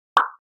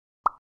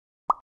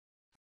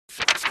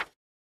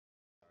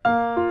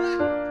Welcome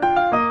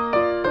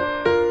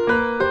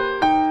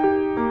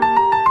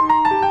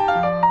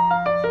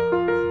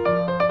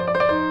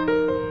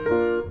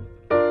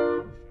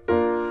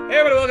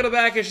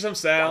back, Issues. I'm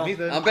Sal.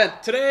 I'm Ben.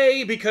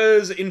 Today,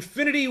 because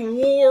Infinity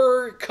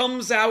War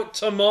comes out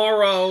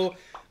tomorrow,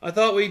 I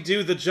thought we'd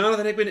do the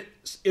Jonathan Hickman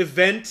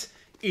event,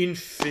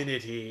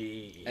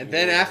 Infinity. And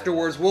then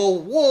afterwards,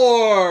 we'll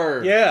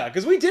war! Yeah,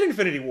 because we did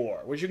Infinity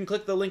War, which you can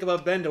click the link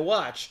above Ben to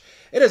watch.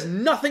 It has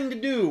nothing to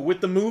do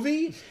with the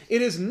movie.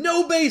 It is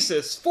no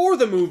basis for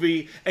the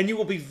movie, and you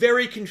will be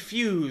very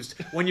confused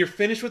when you're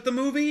finished with the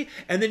movie,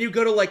 and then you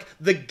go to, like,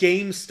 the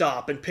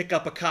GameStop and pick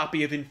up a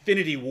copy of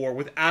Infinity War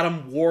with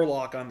Adam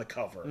Warlock on the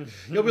cover.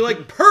 You'll be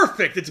like,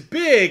 perfect, it's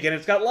big, and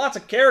it's got lots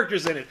of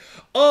characters in it.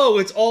 Oh,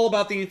 it's all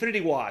about the Infinity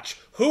Watch.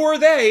 Who are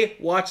they?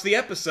 Watch the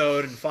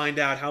episode and find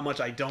out how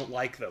much I don't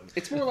like them.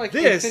 It's more like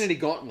the Infinity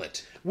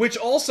Gauntlet. Which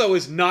also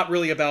is not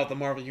really about the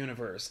Marvel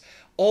Universe.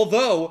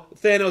 Although,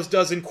 Thanos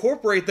does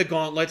incorporate the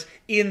Gauntlet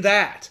in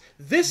that.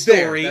 This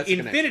story,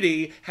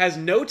 Infinity, has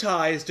no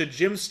ties to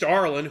Jim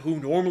Starlin, who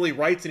normally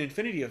writes an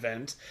Infinity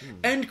event,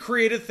 and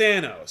created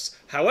Thanos.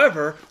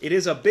 However, it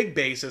is a big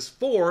basis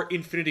for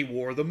Infinity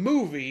War, the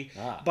movie,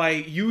 by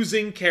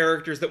using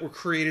characters that were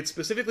created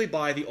specifically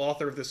by the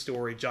author of the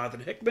story,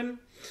 Jonathan Hickman.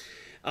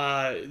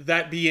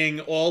 That being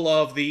all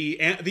of the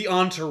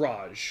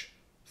entourage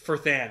for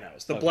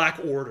Thanos, the Black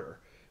Order,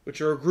 which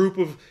are a group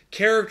of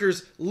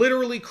characters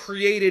literally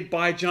created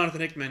by Jonathan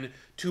Hickman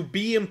to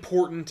be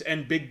important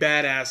and big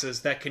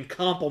badasses that can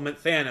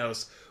complement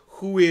Thanos,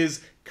 who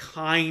is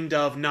kind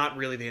of not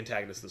really the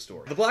antagonist of the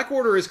story. The Black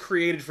Order is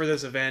created for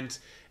this event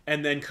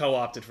and then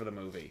co-opted for the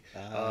movie.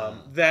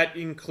 That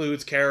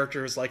includes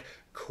characters like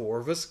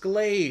Corvus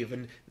Glaive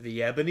and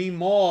the Ebony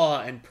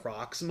Maw and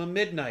Proxima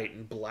Midnight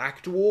and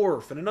Black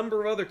Dwarf and a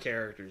number of other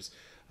characters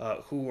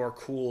who are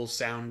cool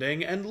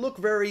sounding and look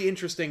very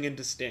interesting and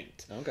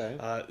distinct. Okay.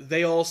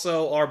 They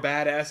also are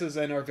badasses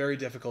and are very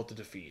difficult to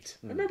defeat.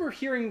 I remember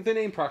hearing the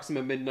name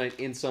Proxima Midnight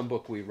in some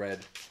book we read.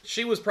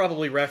 She was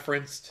probably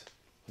referenced.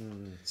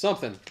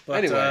 Something.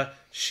 But anyway.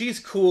 She's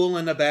cool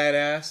and a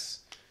badass.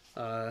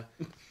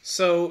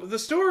 So the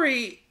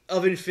story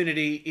of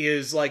Infinity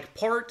is like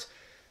part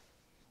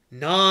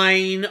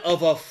 9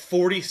 of a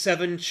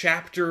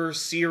 47-chapter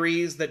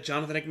series that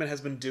Jonathan Hickman has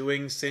been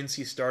doing since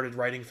he started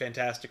writing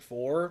Fantastic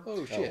Four.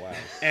 Oh, shit. Oh, wow.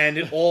 And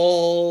it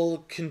all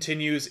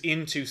continues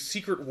into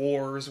Secret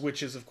Wars,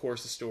 which is, of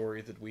course, a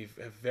story that we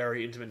have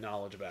very intimate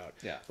knowledge about.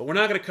 Yeah. But we're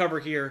not going to cover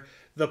here.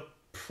 The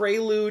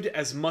prelude,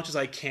 as much as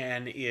I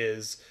can,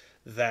 is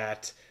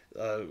that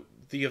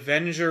the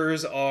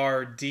Avengers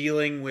are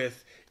dealing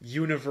with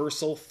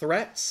universal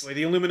threats.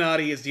 The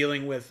Illuminati is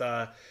dealing with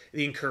the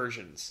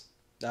incursions.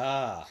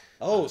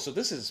 Oh, so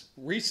this is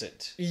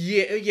recent.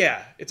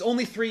 Yeah. It's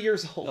only 3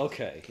 years old.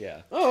 Okay,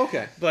 yeah. Oh,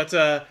 okay. But,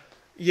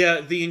 yeah,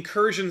 the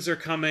incursions are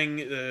coming.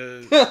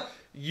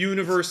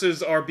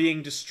 Universes are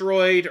being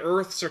destroyed.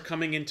 Earths are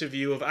coming into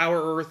view of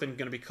our Earth and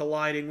going to be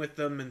colliding with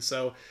them. And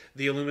so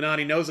the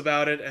Illuminati knows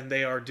about it, and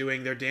they are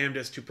doing their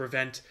damnedest to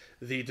prevent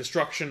the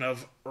destruction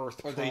of Earth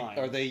Prime.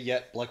 Are they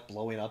yet, like,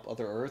 blowing up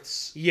other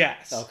Earths?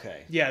 Yes.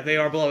 Okay. Yeah, they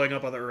are blowing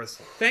up other Earths.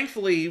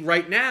 Thankfully,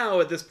 right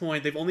now, at this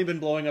point, they've only been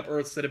blowing up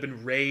Earths that have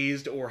been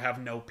raised or have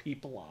no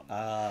people on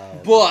them.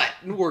 But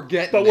we're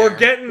getting there. We're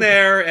getting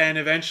there, and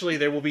eventually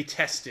they will be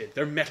tested.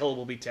 Their metal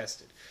will be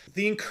tested.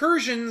 The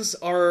incursions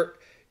are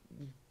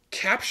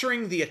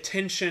capturing the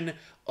attention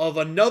of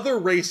another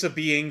race of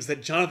beings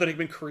that Jonathan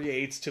Hickman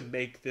creates to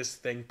make this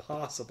thing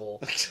possible,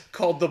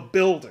 called the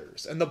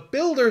Builders. And the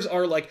Builders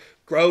are like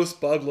gross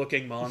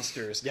bug-looking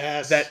monsters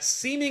that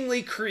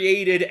seemingly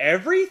created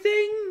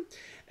everything,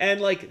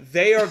 and like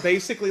they are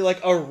basically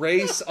like a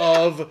race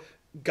of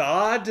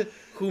God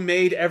who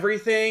made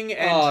everything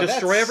and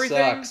destroy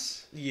everything.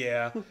 Sucks.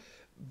 Yeah.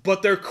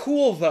 But they're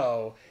cool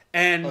though.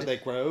 And Are they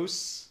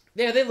gross?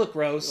 yeah, they look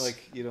gross.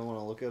 Like, you don't want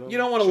to look at them? You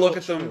don't want to look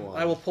at Show me them.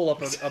 one. I will pull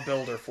up a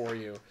builder for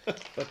you.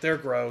 But they're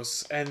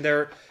gross. And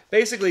they're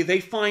basically, they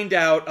find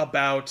out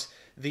about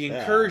the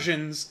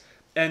incursions,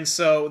 and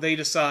so they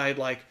decide,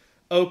 like,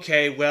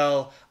 okay,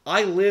 well,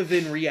 I live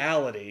in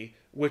reality,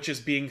 which is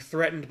being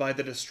threatened by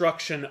the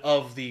destruction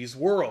of these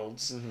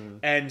worlds.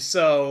 And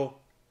so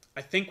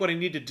I think what I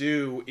need to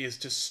do is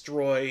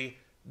destroy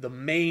the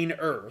main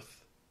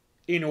Earth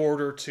in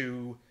order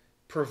to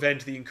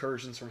prevent the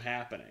incursions from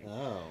happening.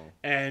 Oh.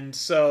 And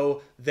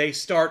so they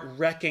start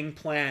wrecking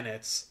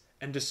planets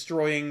and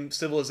destroying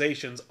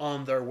civilizations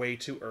on their way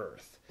to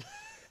Earth.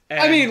 And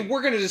I mean,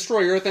 we're going to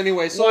destroy Earth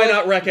anyway, so why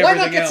not wreck why everything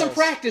not get some else?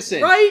 practice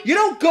in? Right? You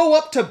don't go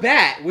up to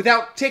bat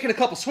without taking a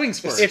couple swings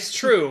first. It's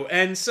true.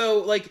 And so,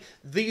 like,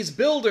 these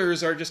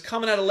builders are just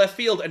coming out of left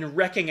field and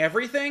wrecking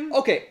everything.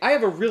 Okay, I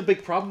have a real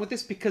big problem with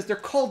this because they're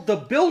called the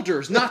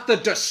Builders, not the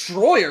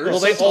Destroyers. Well,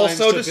 they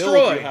Sometimes also to destroy.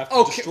 build, you have to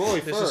Okay. destroy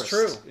This first. is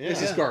true. Yeah.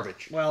 This is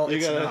garbage. Well, You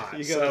it's gotta, not.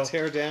 you gotta so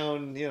tear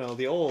down,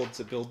 the old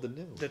to build the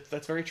new.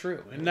 that's very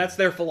true. And that's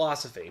their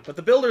philosophy. But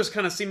the builders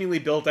kind of seemingly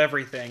built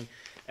everything.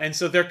 And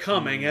so they're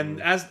coming, and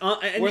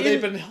where they've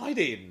been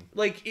hiding,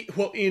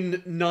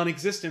 in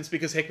non-existence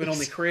because Hickman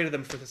only created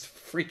them for this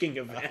freaking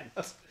event.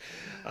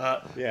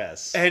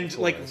 Yes, and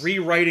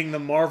rewriting the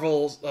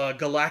Marvel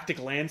galactic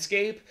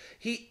landscape.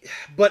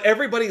 But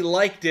everybody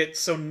liked it,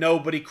 so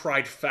nobody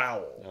cried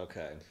foul.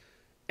 Okay,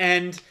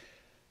 and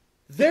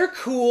they're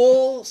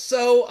cool,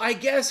 so I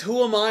guess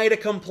who am I to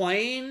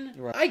complain?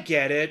 Right. I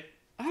get it.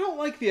 I don't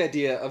like the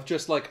idea of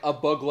just like a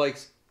bug-like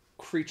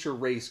creature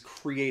race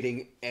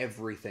creating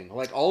everything,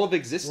 like all of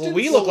existence. Well,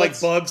 we look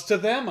like bugs to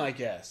them, I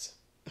guess.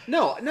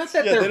 No, not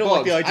that they're they don't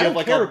bugs. like the idea of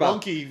like a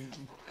monkey.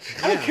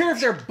 I don't care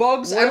if they're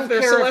bugs. What I don't care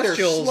if they're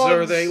celestials slugs.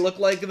 or they look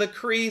like the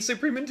Kree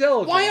Supreme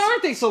Intelligence. Why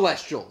aren't they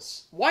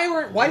celestials? Why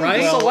didn't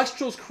the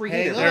celestials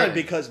create Hang on,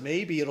 because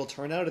maybe it'll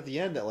turn out at the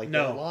end that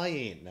they're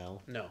lying. No,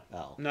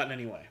 oh. Not in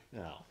any way.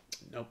 No,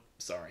 nope.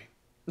 Sorry.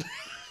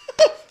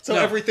 So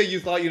everything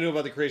you thought you knew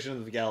about the creation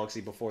of the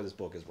galaxy before this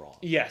book is wrong.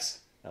 Yes.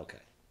 Okay.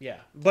 Yeah,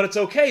 but it's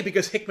okay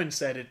because Hickman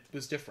said it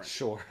was different.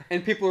 Sure.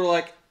 And people were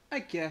like, I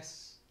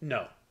guess.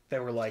 No, they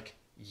were like,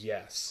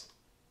 yes.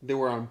 They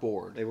were on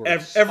board. They were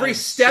every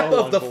step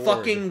of the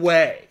fucking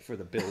way. For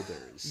the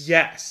builders.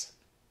 Yes.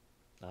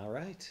 All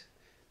right.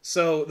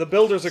 So the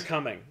builders are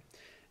coming.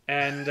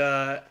 And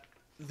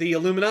the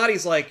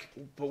Illuminati's like,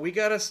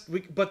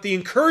 but the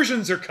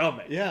incursions are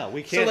coming. Yeah,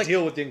 we can't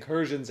deal with the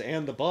incursions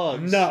and the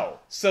bugs. No.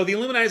 So the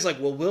Illuminati's like,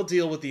 well, we'll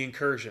deal with the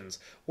incursions.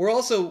 We're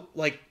also,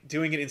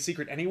 doing it in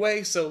secret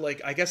anyway, so,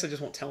 I guess I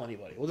just won't tell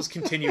anybody. We'll just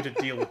continue to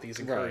deal with these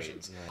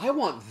incursions. Right. I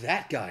want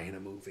that guy in a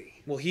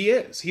movie. Well, he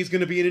is. He's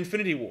going to be in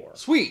Infinity War.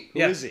 Sweet.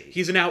 Who is he?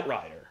 He's an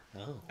Outrider.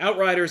 Oh.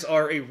 Outriders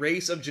are a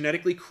race of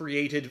genetically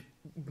created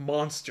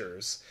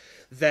monsters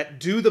that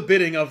do the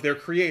bidding of their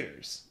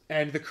creators.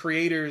 And the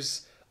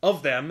creators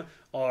of them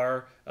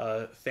are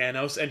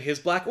Thanos and his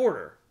Black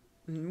Order.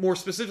 More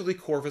specifically,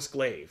 Corvus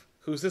Glaive,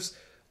 who's this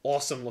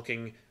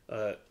awesome-looking,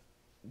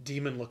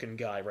 demon-looking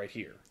guy right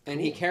here. And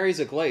he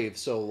carries a glaive,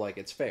 so,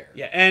 it's fair.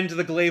 Yeah, and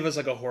the glaive is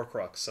like a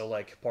Horcrux, so,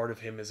 part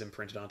of him is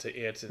imprinted onto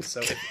it, and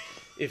so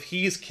if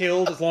he's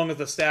killed, as long as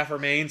the staff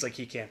remains,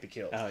 he can't be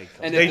killed.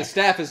 And if the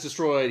staff is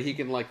destroyed, he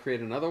can,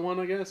 create another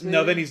one, I guess, maybe?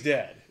 No, then he's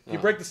dead. If you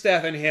break the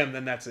staff in him,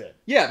 then that's it.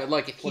 Yeah,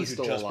 but if he's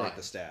still just alive. break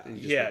the staff.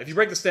 Yeah, if you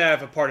break the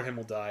staff, a part of him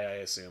will die, I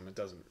assume. It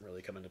doesn't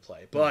really come into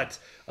play. But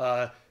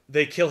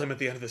they kill him at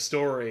the end of the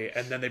story,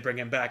 and then they bring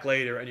him back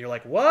later, and you're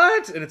like,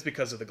 what? And it's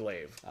because of the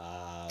glaive.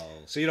 Oh,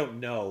 so you don't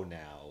know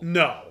now.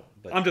 No.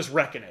 But, I'm just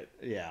wrecking it.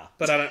 Yeah.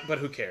 But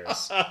who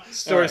cares?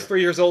 Story's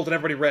 3 years old and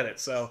everybody read it,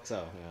 so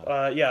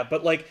yeah.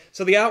 But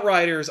so the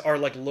Outriders are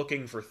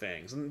looking for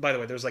things. And by the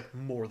way, there's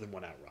more than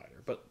one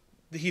Outrider, but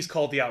he's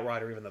called the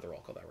Outrider, even though they're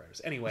all called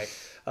Outriders. Anyway,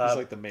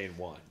 he's the main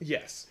one.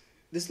 Yes.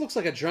 This looks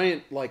like a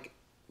giant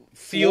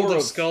field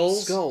of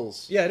skulls.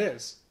 Skulls. Yeah, it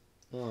is.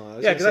 Oh,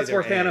 yeah, because that's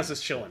where Thanos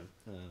is chilling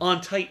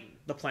on Titan,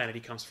 the planet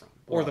he comes from,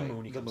 or the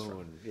moon he comes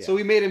from. Yeah. So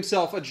he made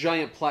himself a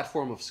giant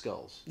platform of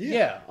skulls.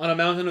 Yeah, on a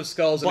mountain of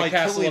skulls in a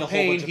castle of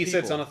pain, he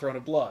sits people. on a throne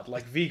of blood,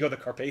 like Vigo the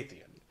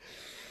Carpathian.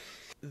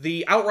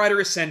 The Outrider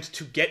is sent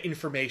to get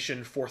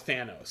information for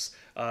Thanos.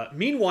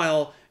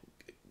 Meanwhile,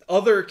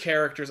 other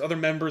characters, other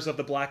members of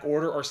the Black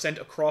Order are sent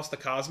across the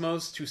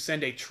cosmos to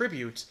send a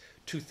tribute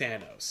to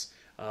Thanos.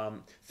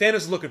 Thanos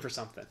is looking for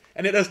something,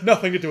 and it has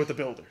nothing to do with the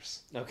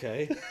Builders.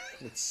 Okay.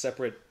 It's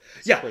separate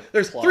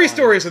there's 3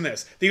 stories in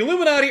this. The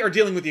Illuminati are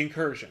dealing with the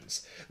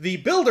incursions. The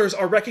Builders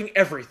are wrecking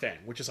everything,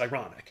 which is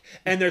ironic.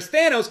 And there's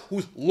Thanos,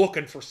 who's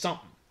looking for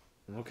something.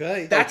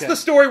 Okay. That's the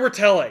story we're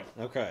telling.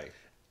 Okay.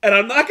 And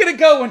I'm not going to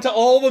go into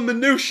all the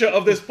minutia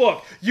of this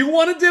book. You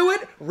want to do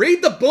it?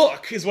 Read the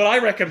book, is what I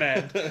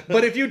recommend.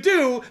 But if you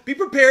do, be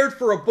prepared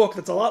for a book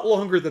that's a lot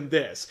longer than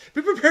this.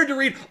 Be prepared to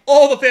read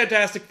all the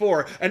Fantastic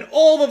Four, and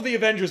all of the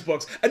Avengers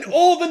books, and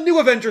all the new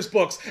Avengers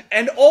books,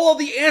 and all of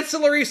the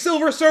ancillary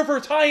Silver Surfer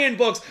tie-in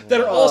books that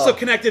are also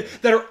connected,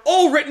 that are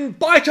all written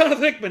by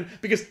Jonathan Hickman,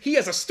 because he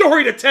has a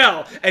story to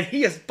tell, and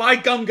he is by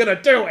gum gonna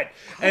do it.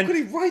 How could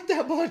he write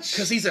that much?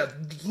 Because he's a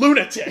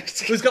lunatic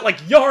who's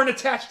got yarn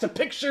attached to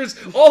pictures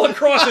all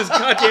across his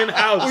goddamn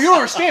house. Well, you don't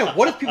understand.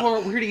 What if people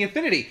aren't reading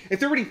Infinity? If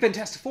they're reading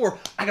Fantastic Four,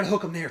 I gotta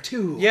hook them there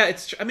too. Yeah,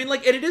 it's. I mean,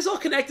 and it is all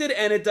connected,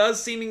 and it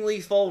does seemingly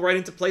fall right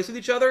into place with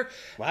each other.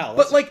 Wow.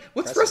 But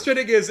what's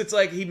frustrating is it's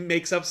he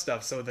makes up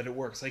stuff so that it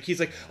works.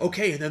 He's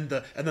okay, and then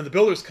the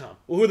Builders come.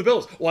 Well, who are the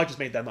Builders? Well, I just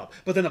made them up.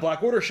 But then the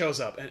Black Order shows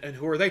up, and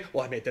who are they?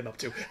 Well, I made them up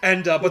too.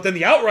 And but then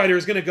the Outrider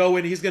is gonna go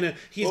and he's gonna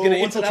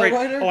infiltrate.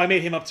 Oh, I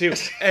made him up too.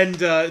 And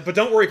but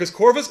don't worry, because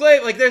Corvus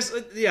Glaive, there's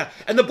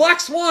and the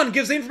Black Swan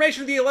gives the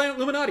information to the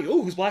Illuminati.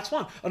 Oh, who's Black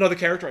Swan? Another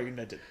character I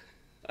invented.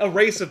 A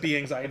race of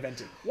beings I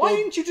invented. Why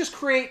didn't you just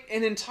create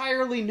an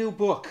entirely new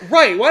book?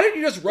 Right, why didn't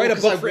you just write a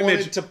book for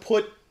Image? To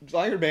put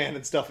Iron Man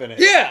and stuff in it.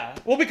 Yeah,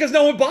 well, because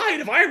no one would buy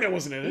it if Iron Man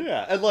wasn't in it.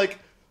 Yeah, and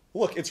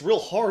look, it's real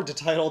hard to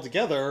tie it all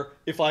together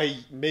if I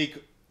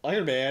make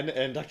Iron Man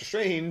and Doctor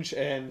Strange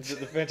and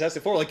the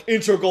Fantastic Four, like,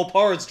 integral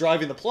parts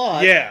driving the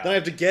plot. Yeah. Then I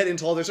have to get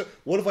into all their stuff.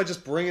 What if I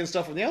just bring in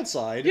stuff from the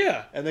outside?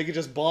 Yeah. And they could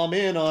just bomb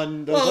in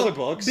on those other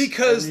books?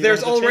 Because and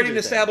there's already an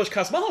established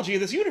cosmology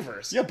of this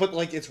universe. Yeah, but,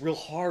 like, it's real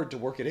hard to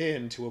work it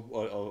into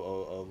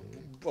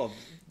a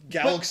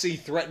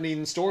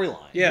galaxy-threatening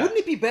storyline. Yeah. Wouldn't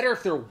it be better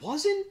if there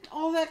wasn't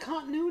all that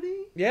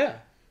continuity? Yeah.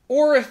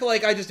 Or if,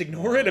 like, I just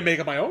ignore it and make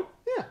it my own.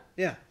 Yeah.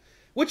 Yeah.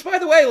 Which, by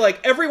the way, like,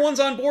 everyone's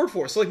on board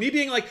for. So, like, me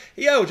being like,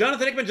 yo,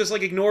 Jonathan Hickman just,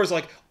 like, ignores,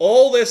 like,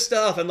 all this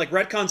stuff and, like,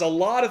 retcons a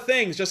lot of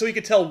things just so he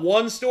could tell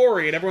one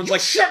story. And everyone's like,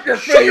 shut your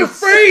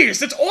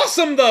face! It's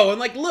awesome, though! And,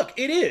 like, look,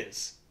 it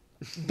is.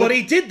 But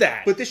he did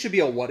that. But this should be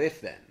a what if,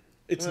 then.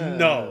 It's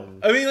no.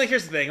 I mean, like,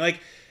 here's the thing. Like,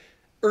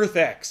 Earth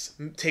X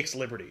takes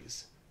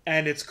liberties.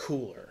 And it's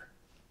cooler.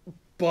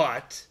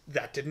 But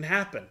that didn't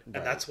happen.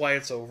 And that's why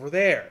it's over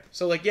there.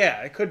 So, like,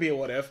 yeah, it could be a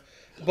what if.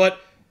 But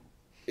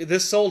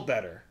this sold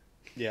better.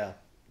 Yeah.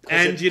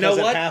 And you know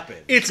what?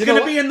 Happened. It's going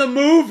to be in the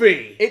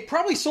movie. It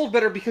probably sold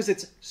better because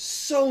it's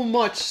so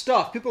much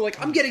stuff. People are like,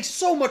 I'm getting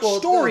so much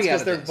story out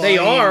of this.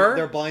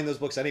 They're buying those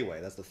books anyway.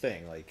 That's the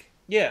thing. Like,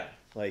 yeah.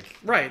 Like,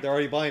 right. They're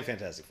already buying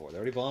Fantastic Four.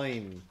 They're already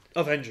buying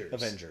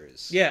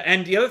Avengers. Yeah,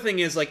 and the other thing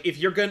is, like, if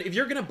you're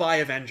gonna buy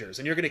Avengers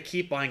and you're gonna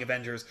keep buying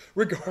Avengers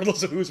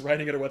regardless of who's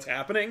writing it or what's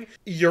happening,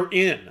 you're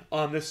in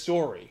on this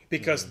story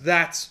because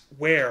that's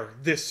where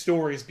this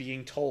story is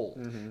being told.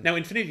 Now,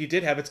 Infinity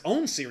did have its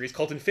own series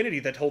called Infinity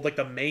that told, like,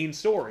 the main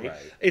story. Right.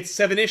 It's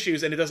 7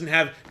 issues and it doesn't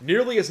have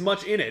nearly as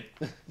much in it,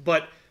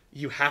 but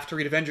you have to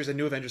read Avengers and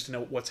New Avengers to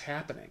know what's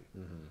happening.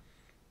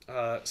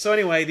 So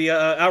anyway, the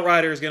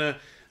Outrider is gonna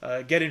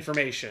get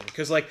information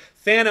because, like,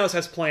 Thanos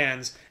has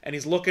plans and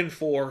he's looking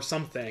for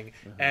something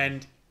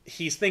and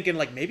he's thinking,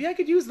 like, maybe I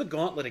could use the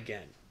gauntlet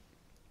again.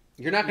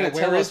 You're not going to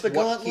tell us the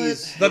what gauntlet?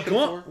 he's The looking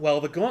for?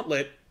 Well, the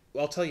gauntlet,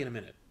 I'll tell you in a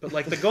minute, but,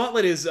 like, the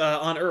gauntlet is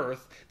on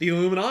Earth. The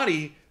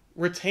Illuminati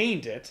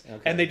retained it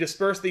and they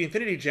dispersed the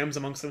Infinity Gems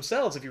amongst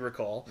themselves, if you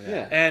recall.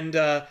 Yeah.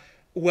 And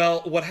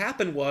well, what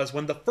happened was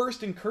when the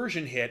first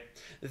incursion hit,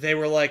 they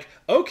were like,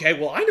 okay,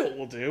 well, I know what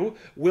we'll do.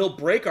 We'll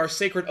break our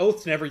sacred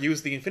oath to never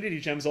use the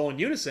Infinity Gems all in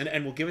unison,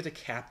 and we'll give it to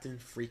Captain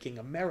freaking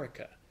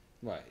America.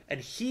 Right.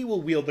 And he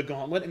will wield the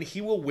gauntlet, and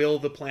he will will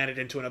the planet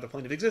into another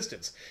plane of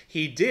existence.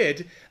 He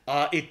did.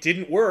 It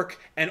didn't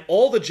work, and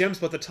all the gems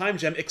but the Time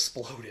Gem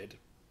exploded.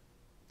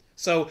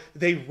 So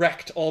they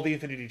wrecked all the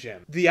Infinity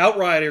Gem. The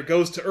Outrider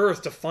goes to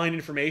Earth to find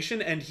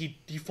information, and he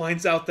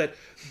finds out that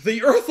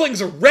the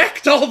Earthlings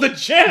wrecked all the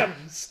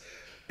gems!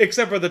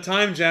 Except for the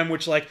Time Gem,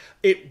 which, like,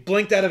 it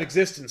blinked out of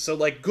existence. So,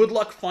 like, good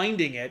luck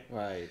finding it.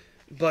 Right.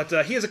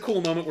 But he has a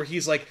cool moment where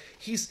he's, like,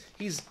 he's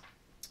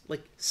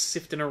like,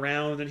 sifting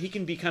around, and he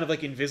can be kind of,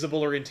 like,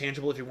 invisible or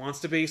intangible if he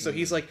wants to be. So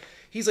he's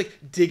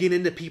digging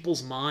into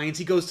people's minds.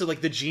 He goes to,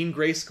 like, the Jean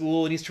Grey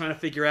school, and he's trying to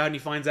figure out, and he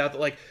finds out that,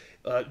 like,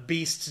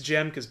 Beast's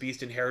gem, because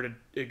Beast inherited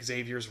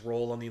Xavier's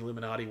role on the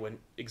Illuminati when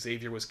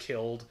Xavier was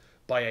killed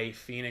by a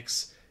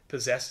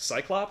Phoenix-possessed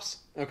Cyclops.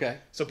 Okay.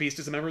 So Beast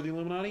is a member of the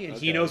Illuminati, and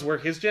he knows where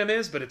his gem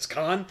is, but it's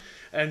gone.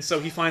 And so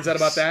he finds out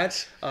about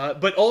that.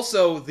 But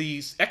also,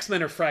 the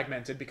X-Men are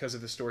fragmented because of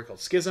this story called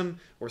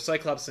Schism, where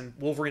Cyclops and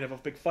Wolverine have a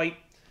big fight.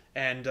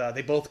 And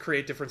they both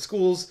create different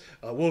schools.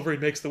 Wolverine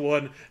makes the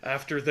one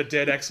after the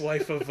dead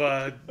ex-wife of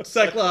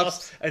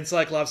Cyclops, and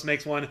Cyclops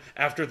makes one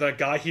after the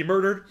guy he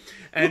murdered.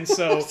 And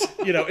so,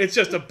 you know, it's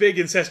just a big,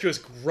 incestuous,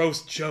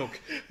 gross joke.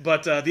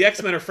 But the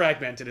X-Men are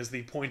fragmented is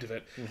the point of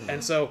it.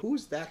 And so...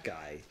 Who's that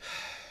guy?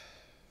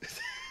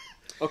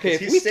 Okay,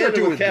 if we start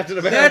doing Captain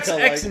America, that's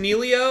Ex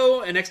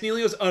Nihilo, and Ex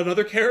Nihilo is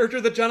another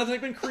character that Jonathan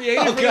Hickman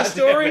created for the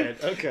story.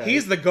 Okay.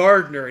 He's the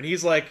gardener, and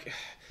he's like...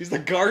 He's the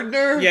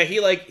gardener? Yeah, he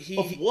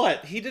Of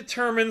what? He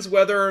determines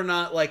whether or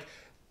not, like,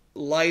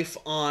 life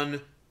on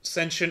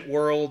sentient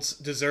worlds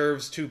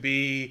deserves to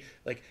be,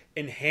 like,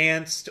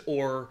 enhanced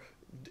or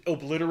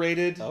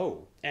obliterated.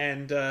 Oh.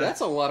 And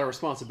that's a lot of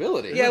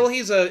responsibility. yeah, well,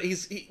 he's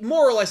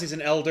more or less he's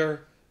an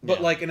elder, but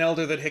like an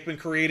elder that Hickman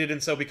created,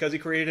 and so because he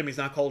created him, he's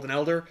not called an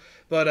elder.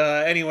 But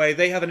anyway,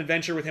 they have an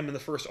adventure with him in the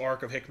first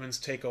arc of Hickman's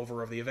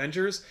takeover of the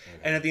Avengers,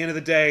 and at the end of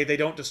the day, they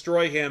don't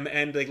destroy him,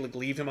 and they, like,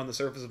 leave him on the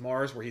surface of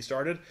Mars where he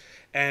started.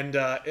 And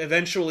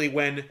eventually,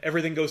 when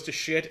everything goes to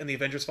shit and the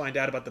Avengers find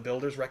out about the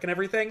Builders wrecking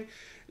everything,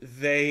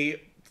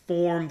 they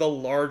form the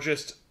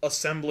largest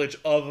assemblage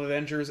of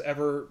Avengers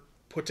ever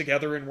put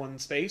together in one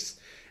space,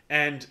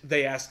 and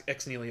they ask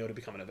Ex Nihilo to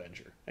become an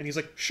Avenger. And he's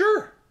like,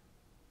 sure!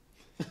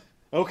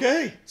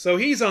 Okay. So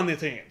he's on the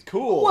team.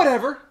 Cool.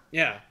 Whatever.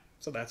 Yeah.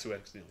 So that's who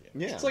Ex Nihilo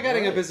is. Yeah. It's like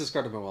adding a business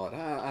card to my wallet.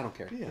 I don't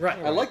care. Yeah. Right.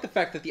 I like the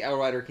fact that the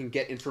Outrider can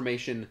get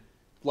information,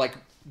 like,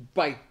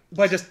 by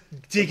just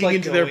digging Like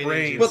into their going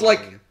brains. into- but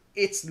like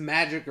it's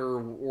magic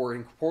or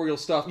incorporeal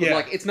stuff, but Yeah.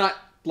 like it's not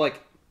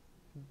like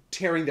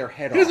tearing their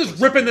head He off. doesn't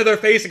just rip into their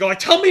face and go, like,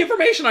 tell me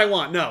information I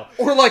want. No.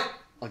 Or like,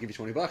 I'll give you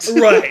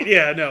 $20. Right,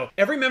 yeah, no.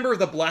 Every member of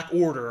the Black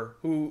Order,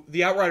 who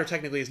the Outrider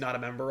technically is not a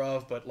member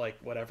of, but, like,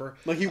 whatever.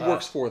 Like he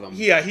works for them.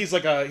 Yeah, he's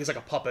like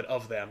a puppet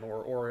of them,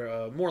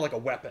 or more like a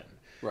weapon.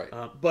 Right.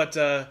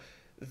 But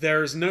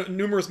there's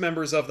numerous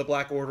members of the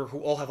Black Order who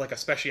all have like a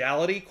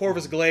speciality.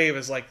 Corvus Glaive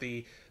is like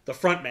the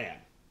front man,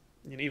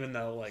 even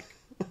though like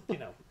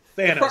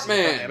Thanos is the front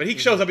man. But he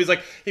shows up.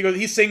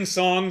 He sings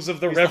songs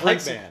of the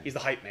reverence. He's the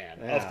hype man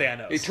of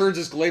Thanos. He turns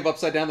his glaive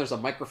upside down. There's a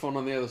microphone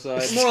on the other side.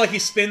 It's more like he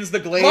spins the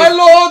glaive. My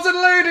lords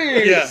and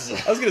ladies.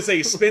 Yeah, I was gonna say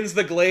he spins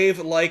the glaive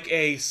like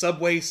a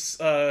Subway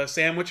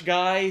sandwich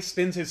guy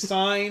spins his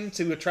sign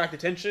to attract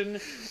attention.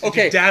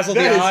 Okay, dazzle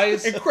the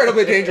eyes.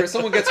 Incredibly dangerous.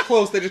 Someone gets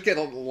close, they just get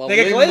a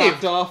glaive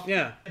knocked off.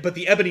 Yeah, but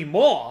the Ebony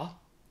Maw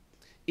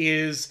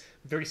is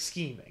very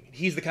scheming.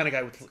 He's the kind of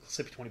guy who would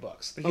slip you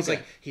 $20. But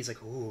he's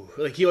like, ooh,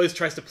 like he always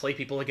tries to play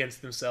people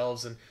against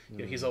themselves, and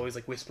he's always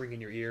like whispering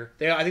in your ear.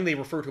 I think they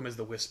refer to him as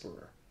the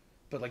Whisperer,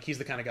 but like he's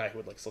the kind of guy who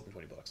would like slip him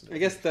 $20. I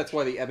guess that's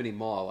why the Ebony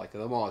Maw, like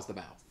the Maw is the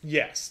mouth.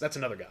 Yes, that's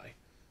another guy.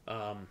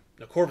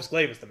 No, Corvus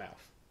Glaive is the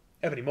mouth.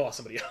 Ebony Maw is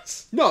somebody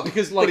else. No,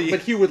 because like,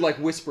 but he would like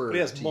whisper. But he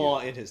has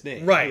Maw in his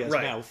name. Right, he has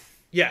mouth.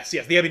 Yes,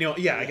 the Ebony Maw.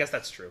 Yeah, I guess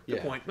that's true.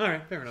 Good point. All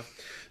right, fair enough.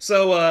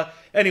 So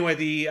anyway,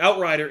 the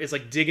Outrider is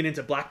like digging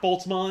into Black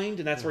Bolt's mind,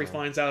 and that's where he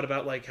finds out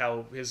about like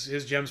how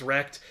his gem's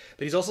wrecked.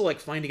 But he's also like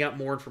finding out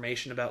more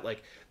information about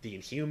like the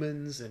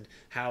Inhumans and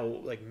how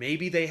like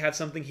maybe they have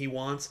something he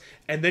wants.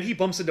 And then he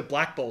bumps into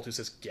Black Bolt, who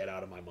says, "Get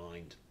out of my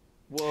mind."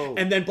 Whoa!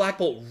 And then Black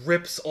Bolt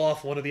rips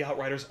off one of the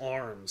Outrider's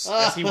arms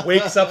as he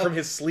wakes up from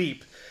his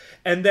sleep,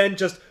 and then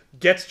just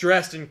gets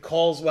dressed and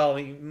calls. Well,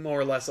 he more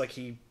or less like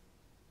he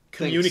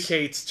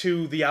communicates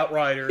to the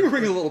Outrider. You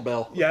ring a little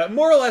bell. Yeah,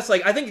 more or less,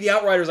 like, I think the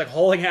Outrider's, like,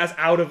 hauling ass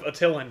out of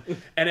Attilan,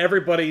 and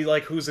everybody,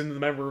 like, who's in the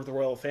member of the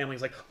royal family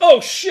is like,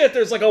 oh, shit,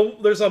 there's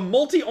a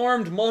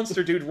multi-armed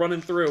monster dude running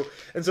through,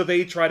 and so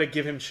they try to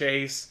give him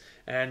chase,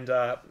 and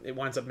it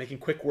winds up making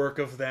quick work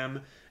of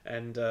them,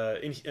 and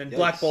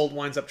Black Bolt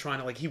winds up trying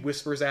to, like, he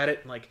whispers at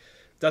it, and, like,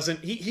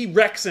 he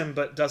wrecks him,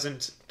 but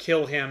doesn't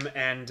kill him,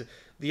 and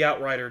the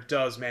Outrider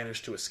does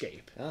manage to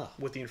escape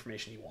with the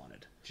information he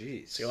wanted.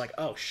 Jeez. So you're like,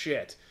 oh,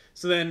 shit.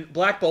 So then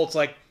Black Bolt's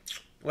like,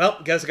 well,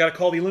 guess I gotta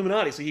call the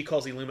Illuminati. So he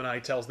calls the Illuminati,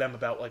 tells them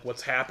about like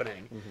what's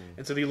happening.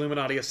 And so the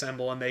Illuminati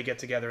assemble and they get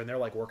together and they're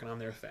like working on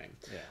their thing.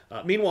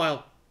 Yeah.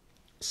 Meanwhile,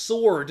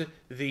 Sword,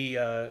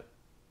 the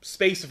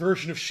space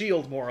version of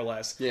S.H.I.E.L.D., more or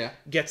less,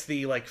 gets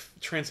the like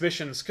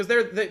transmissions, because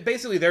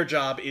basically their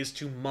job is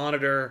to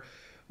monitor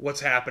what's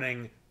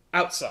happening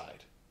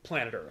outside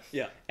planet Earth.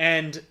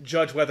 And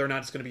judge whether or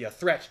not it's going to be a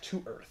threat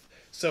to Earth.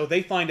 So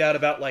they find out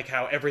about like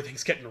how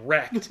everything's getting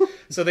wrecked.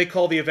 So they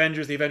call the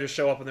Avengers. The Avengers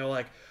show up and they're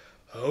like,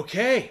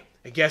 okay,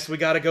 I guess we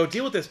got to go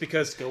deal with this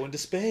because go into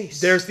space.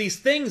 There's these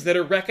things that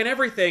are wrecking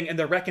everything, and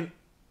they're wrecking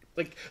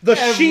like the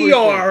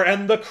Shi'ar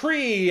and the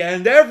Kree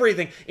and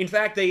everything. In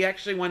fact, they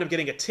actually wind up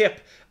getting a tip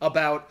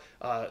about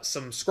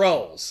some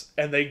Skrulls,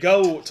 and they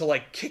go to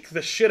like kick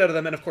the shit out of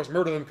them and of course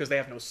murder them because they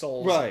have no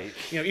souls. Right.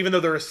 Even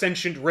though they're a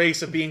sentient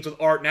race of beings with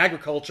art and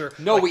agriculture.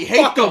 No, like, we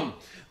hate them.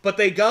 But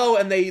they go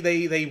and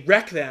they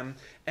wreck them,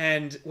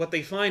 and what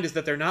they find is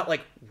that they're not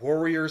like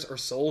warriors or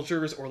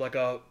soldiers or like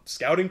a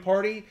scouting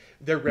party.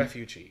 They're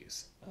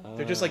refugees.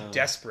 They're just like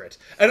desperate.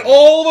 And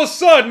all of a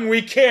sudden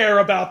we care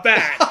about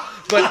that.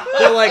 But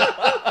they're like...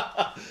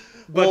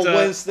 But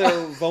once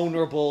they're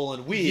vulnerable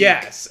and weak,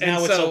 yes, and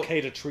now it's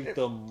okay to treat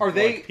them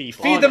like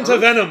people. Feed them to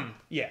Venom.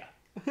 Yeah.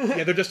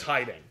 Yeah, they're just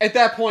hiding. At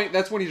that point,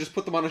 that's when you just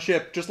put them on a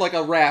ship, just like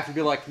a raft, and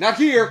be like, not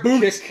here!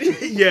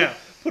 Yeah.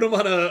 Put them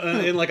on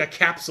in like a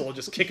capsule,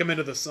 just kick them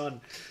into the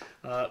sun.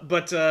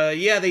 But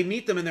they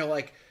meet them and they're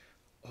like,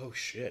 oh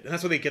shit. And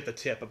that's where they get the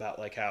tip about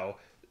like how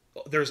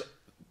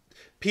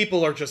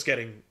people are just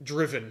getting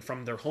driven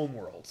from their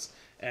homeworlds.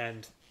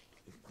 And,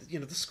 the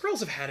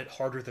Skrulls have had it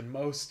harder than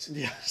most.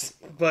 Yes.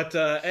 But,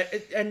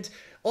 and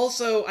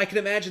also I can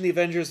imagine the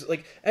Avengers,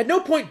 like, at no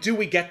point do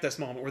we get this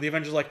moment where the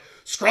Avengers are like,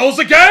 Skrulls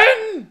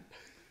again?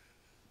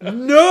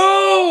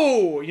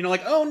 No!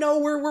 Like, oh no,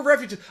 we're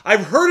refugees.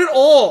 I've heard it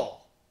all.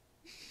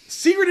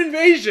 Secret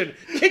invasion!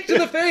 Kick to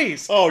the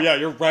face! Oh, yeah,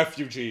 you're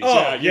refugees.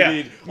 Oh,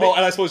 and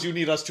I suppose you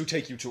need us to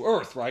take you to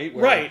Earth, right?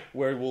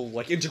 Where we'll,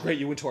 like, integrate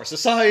you into our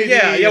society.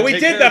 Yeah, we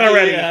did that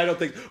already. Yeah, I don't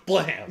think...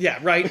 Blam! Yeah,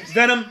 right.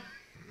 Venom.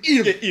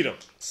 Eat them.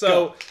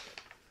 So...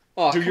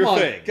 do your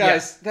thing.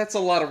 Guys, that's a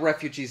lot of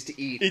refugees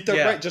to eat.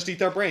 Just eat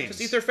their brains.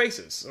 Just eat their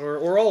faces,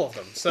 or all of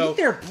them. So eat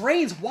their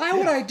brains? Why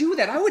would I do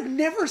that? I would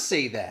never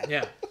say that.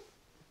 Yeah.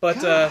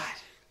 But,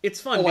 it's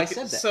fun. Oh, I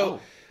said that.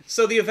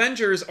 So the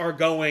Avengers are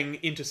going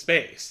into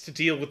space to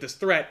deal with this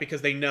threat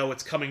because they know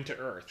it's coming to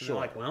Earth. And they're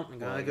like,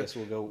 I guess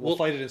we'll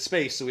fight it in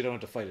space so we don't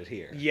have to fight it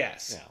here.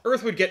 Yes. Yeah.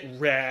 Earth would get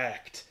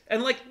wrecked.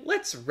 And like,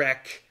 let's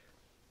wreck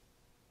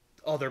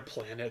other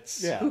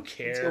planets. Yeah. Who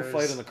cares? Let's go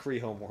fight on the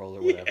Kree homeworld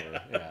or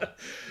whatever. Yeah.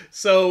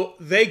 So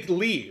they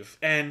leave,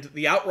 and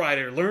the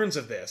Outrider learns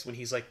of this when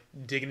he's like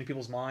digging into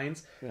people's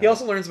minds. Yeah. He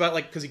also learns about,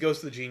 like, because he goes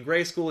to the Jean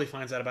Grey school, he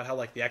finds out about how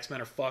like the X-Men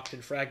are fucked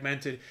and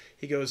fragmented.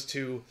 He goes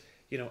to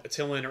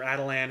Attilan or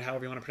Attilan,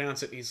 however you want to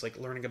pronounce it. And he's like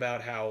learning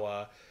about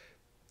how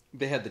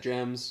they had the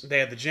gems. They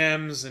had the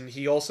gems, and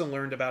he also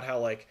learned about how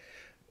like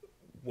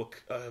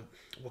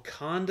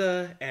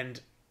Wakanda and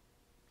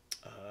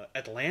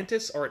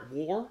Atlantis are at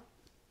war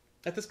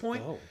at this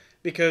point.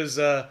 because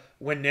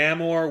when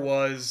Namor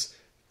was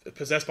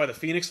possessed by the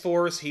Phoenix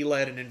Force, he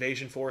led an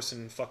invasion force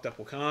and fucked up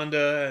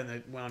Wakanda, and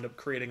it wound up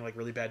creating like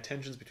really bad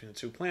tensions between the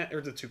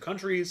two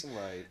countries.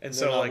 Right, and they're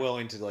so not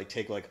willing to like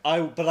take like I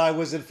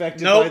was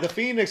infected by the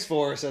Phoenix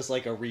Force as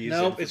like a reason.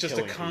 Nope, it's just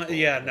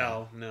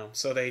no.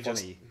 So they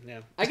Funny.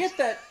 just I get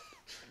that.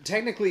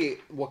 Technically,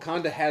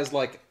 Wakanda has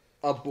like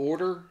a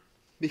border.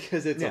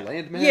 Because it's a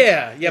landmass?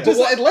 Yeah. Does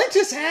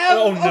Atlantis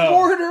have no. a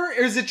border?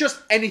 Or is it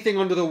just anything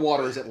under the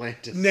water is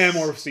Atlantis?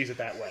 Namor sees it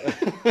that way.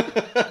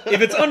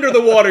 If it's under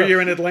the water, you're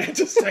in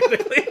Atlantis,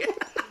 technically.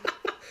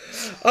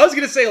 I was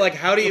gonna say, like,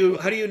 how do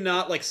you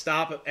not like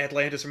stop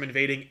Atlantis from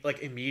invading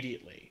like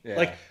immediately? Yeah.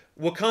 Like,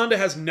 Wakanda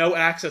has no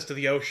access to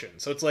the ocean,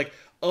 so it's like,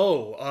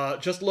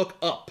 just look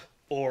up.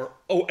 Or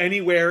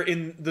anywhere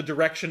in the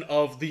direction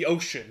of the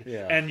ocean,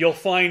 and you'll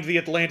find the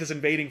Atlantis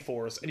invading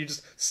force, and you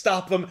just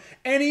stop them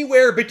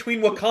anywhere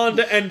between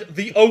Wakanda and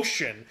the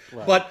ocean.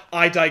 Right. But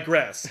I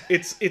digress.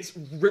 It's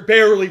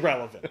barely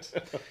relevant.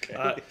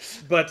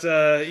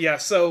 Okay.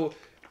 So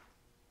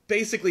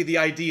basically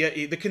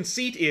the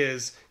conceit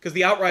is because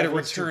the Outrider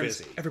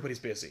returns. Everybody's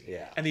busy.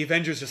 And the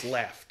Avengers just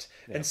left,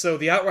 and so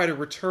the Outrider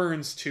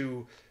returns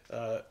to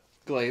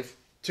Glaive.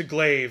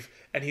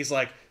 And he's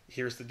like,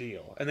 here's the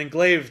deal. And then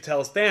Glaive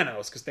tells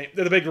Thanos, because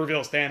the big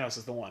reveal is Thanos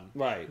is the one.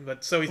 Right.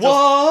 But so he tells...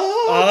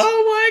 What?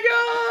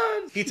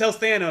 Oh my god! He tells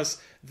Thanos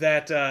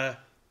that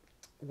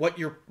what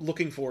you're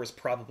looking for is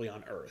probably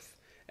on Earth.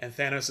 And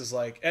Thanos is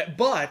like,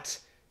 but,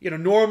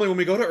 normally when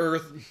we go to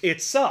Earth,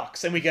 it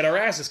sucks and we get our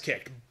asses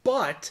kicked.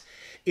 But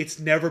it's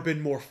never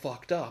been more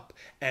fucked up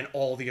and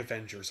all the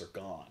Avengers are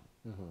gone.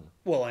 Mm-hmm.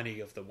 Well, any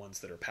of the ones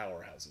that are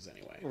powerhouses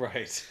anyway.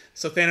 Right.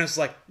 So Thanos is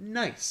like,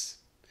 nice.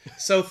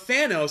 So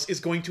Thanos is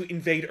going to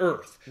invade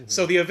Earth. Mm-hmm.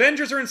 So the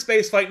Avengers are in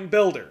space fighting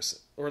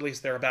builders, or at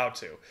least they're about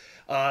to.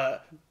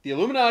 The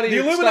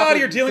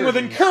Illuminati are dealing with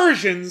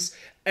incursions,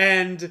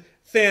 and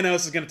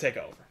Thanos is going to take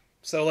over.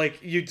 So like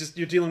you're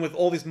dealing with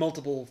all these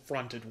multiple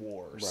fronted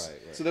wars.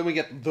 Right. So then we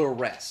get the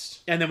rest.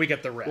 And then we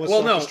get the rest. What's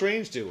Doctor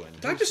Strange doing?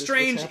 Doctor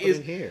Strange is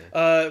here?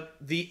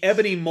 The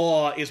Ebony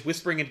Maw is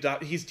whispering into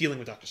he's dealing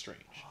with Doctor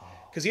Strange.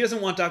 Because he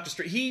doesn't want Doctor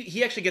Strange.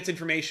 He actually gets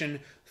information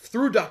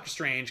through Doctor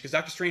Strange because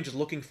Doctor Strange is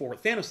looking for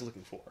what Thanos is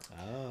looking for.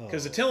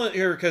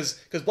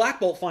 Because Black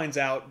Bolt finds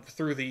out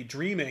through the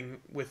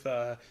dreaming with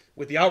the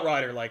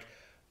Outrider, like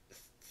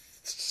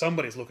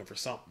somebody's looking for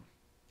something.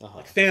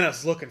 Like Thanos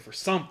is looking for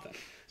something.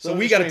 So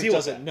we got to deal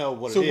with it. Know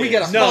what so it we is.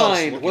 got to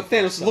find what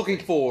Thanos is looking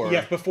for.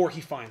 Yeah, before he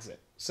finds it.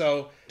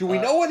 So do we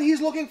know what he's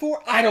looking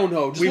for? I don't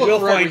know. We will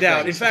find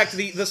out. In fact,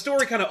 the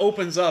story kind of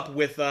opens up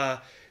with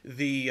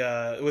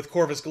with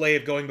Corvus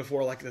Glaive going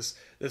before like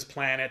this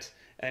planet,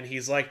 and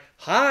he's like,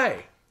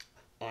 "Hi,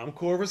 I'm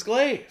Corvus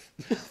Glaive.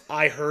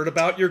 I heard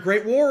about your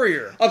great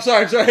warrior." I'm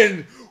sorry.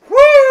 Woo!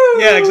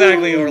 Yeah,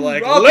 exactly. Or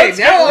like, okay, let's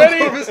now get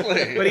ready. Corvus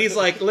Glaive. But he's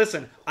like,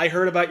 "Listen, I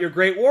heard about your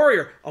great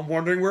warrior. I'm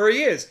wondering where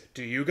he is.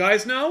 Do you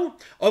guys know?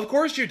 Of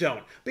course you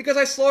don't, because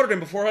I slaughtered him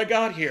before I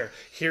got here.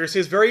 Here's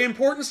his very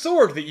important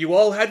sword that you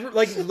all had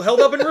like held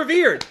up and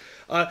revered.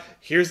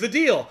 Here's the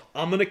deal.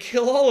 I'm gonna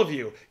kill all of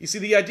you." You see,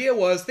 the idea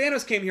was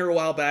Thanos came here a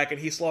while back and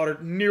he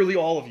slaughtered nearly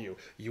all of you.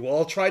 You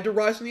all tried to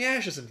rise from the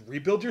ashes and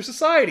rebuild your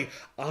society.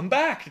 I'm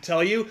back to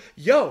tell you,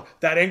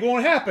 that ain't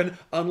gonna happen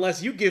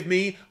unless you give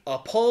me a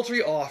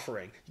paltry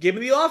offering. You give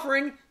me the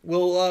offering,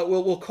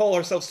 we'll call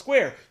ourselves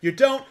square. You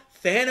don't,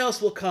 Thanos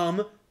will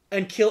come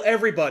and kill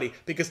everybody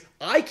because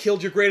I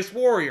killed your greatest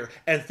warrior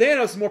and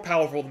Thanos is more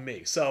powerful than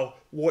me. So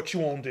what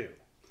you won't do?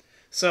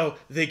 So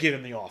they give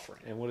him the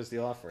offering. And what is the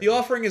offering? The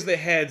offering is the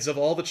heads of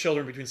all the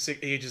children between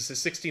ages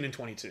 16 and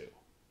 22.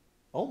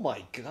 Oh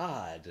my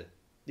god.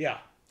 Yeah.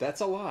 That's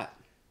a lot.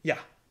 Yeah.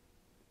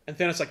 And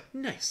Thanos is like,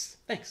 nice,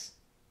 thanks.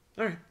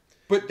 All right.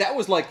 But that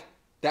was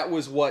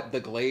what the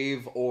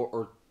Glaive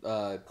or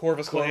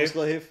Corvus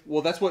Glaive.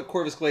 Well, that's what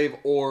Corvus Glaive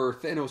or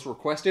Thanos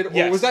requested? Or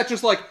yes. was that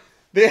just like...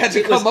 They had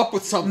to come up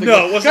with something.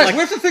 No, it wasn't guys, like,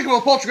 we have to think of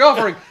a paltry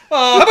offering.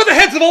 How about the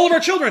heads of all of our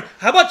children?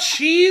 How about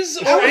cheese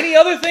or any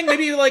other thing?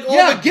 Maybe like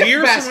all the gift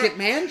gear basket,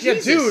 man.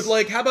 Jesus. Yeah, dude.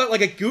 Like, how about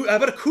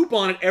a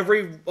coupon at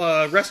every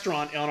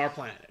restaurant on our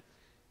planet?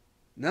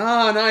 No,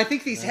 I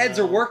think these heads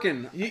are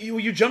working.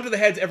 You jump to the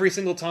heads every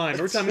single time.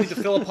 Every time we need to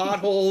fill a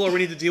pothole or we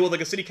need to deal with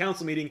like a city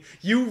council meeting,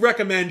 you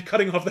recommend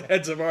cutting off the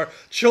heads of our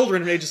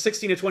children ages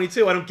 16 to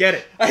 22. I don't get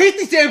it. I hate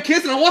these damn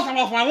kids and I want them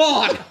off my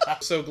lawn.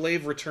 So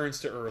Glaive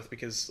returns to Earth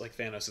because like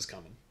Thanos is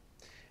coming.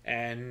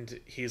 And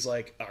he's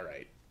like, all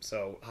right,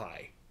 so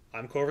hi,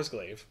 I'm Corvus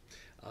Glaive.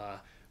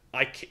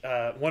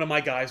 One of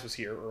my guys was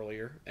here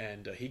earlier,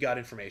 and he got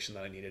information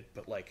that I needed.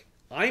 But like,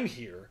 I'm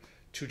here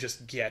to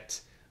just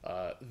get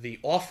the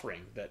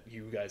offering that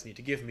you guys need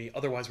to give me.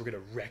 Otherwise, we're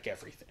gonna wreck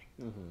everything.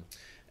 Mm-hmm.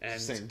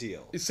 And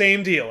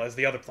same deal as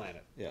the other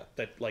planet. Yeah.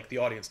 That like the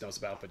audience knows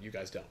about, but you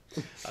guys don't.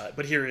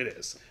 But here it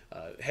is: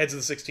 heads of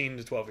the 16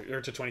 to 12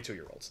 or to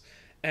 22-year-olds,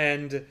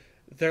 and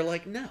they're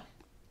like, no.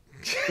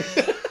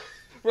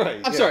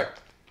 Right. I'm sorry.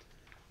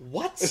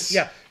 What?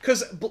 Yeah,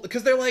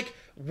 because they're like,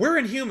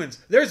 we're Inhumans.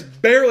 There's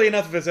barely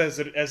enough of us as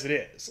it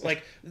is.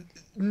 Like,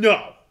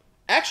 no.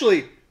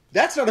 Actually,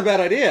 that's not a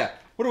bad idea.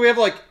 What do we have,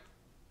 like,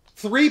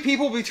 3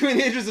 people between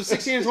the ages of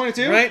 16 and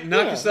 22? Right?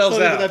 Knock yourselves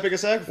it's not out. even that big a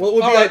sacrifice. Well, it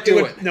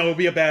would be No, it would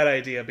be a bad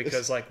idea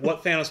because, like,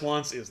 what Thanos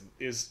wants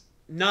is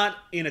not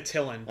in a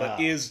Tillin,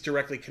 but is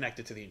directly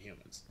connected to the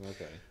Inhumans.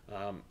 Okay.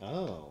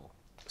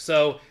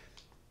 So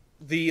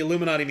the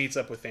Illuminati meets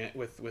up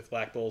with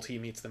Black Bolt. He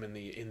meets them in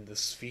the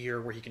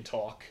sphere where he can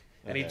talk,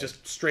 and he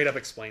just straight up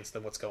explains to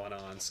them what's going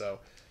on. So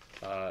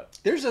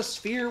there's a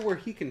sphere where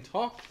he can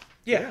talk?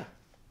 Yeah.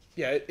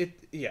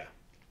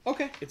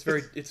 Okay. It's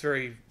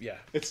very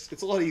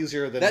It's a lot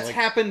easier than that's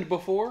happened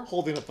before.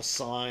 holding up a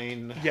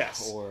sign.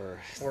 Yes. Or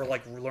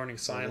like learning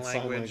sign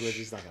language.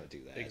 He's not gonna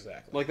do that.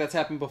 Exactly. Like that's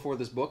happened before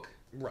this book.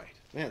 Right.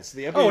 Man, so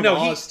the Ebony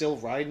Maw is still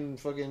riding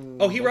fucking.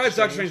 Oh, he rides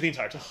Doctor Strange the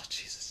entire time. Oh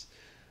Jesus.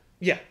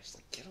 Yeah. Just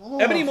like, get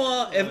off.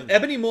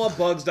 Ebony Maw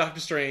bugs Doctor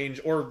Strange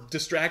or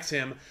distracts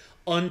him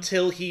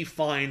until he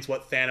finds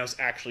what Thanos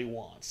actually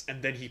wants,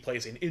 and then he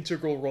plays an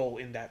integral role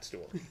in that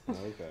story.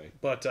 Okay.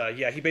 But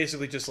he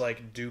basically just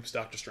like dupes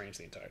Doctor Strange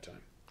the entire time.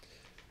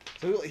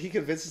 So he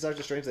convinces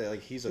Doctor Strange that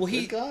like he's a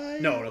good guy.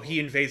 No, he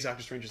invades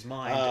Doctor Strange's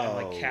mind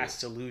and like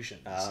casts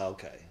illusions.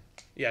 Okay.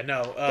 Yeah,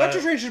 no.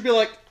 Doctor Strange should be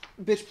like,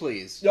 bitch,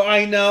 please. No,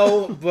 I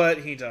know, but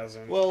he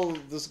doesn't. Well,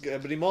 this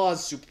Ebony Maw is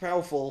super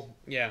powerful.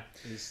 Yeah.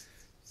 He's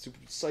super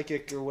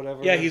psychic or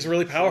whatever. Yeah, he's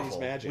really powerful. He's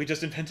magic. We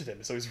just invented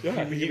him, so his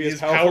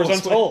powers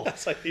untold.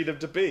 That's I need him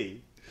to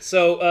be.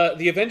 So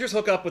the Avengers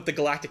hook up with the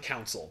Galactic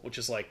Council, which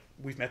is like,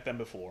 we've met them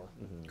before.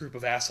 Group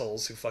of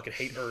assholes who fucking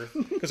hate Earth.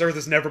 Because Earth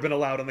has never been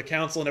allowed on the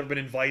council, never been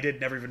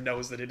invited, never even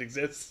knows that it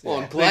exists.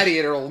 Well, and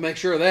Gladiator will make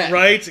sure of that.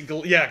 Right?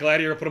 Yeah,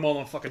 Gladiator will put them all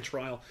on fucking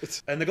trial.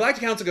 And the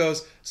Galactic Council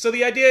goes, so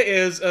the idea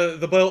is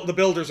the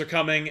builders are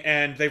coming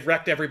and they've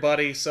wrecked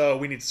everybody, so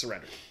we need to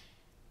surrender.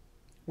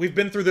 We've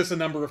been through this a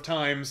number of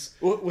times.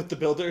 With the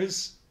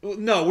builders?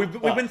 No, we've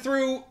been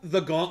through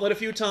the gauntlet a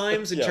few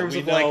times in terms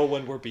of like... we know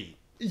when we're beat.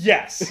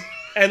 Yes.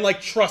 And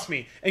like, trust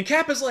me. And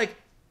Cap is like,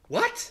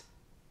 what?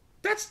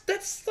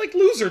 That's like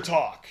loser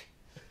talk.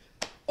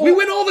 We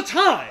win all the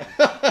time.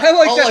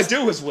 I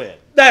do is win.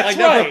 That's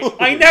right.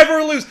 I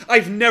never lose.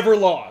 I've never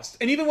lost.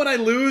 And even when I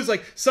lose,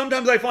 like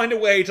sometimes I find a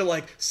way to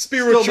like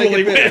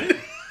spiritually win.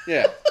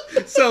 Yeah.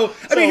 So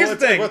I mean, here's the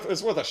thing.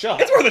 It's worth a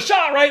shot. It's worth a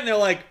shot, right? And they're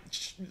like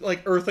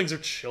Earthlings are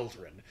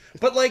children.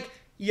 But like,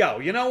 yo,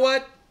 you know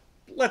what?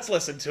 Let's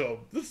listen to them.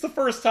 This is the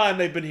first time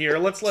they've been here.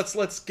 Let's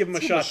give them a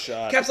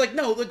shot. Cap's like,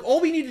 no, like all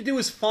we need to do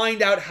is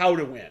find out how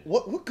to win.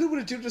 What good would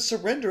it do to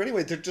surrender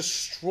anyway? They're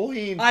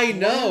destroying. I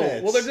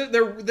know. Planets.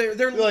 Well,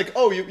 they're like,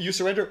 oh, you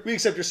surrender. We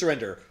accept your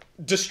surrender.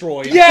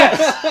 Destroyed. Yes.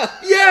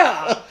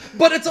 Yeah.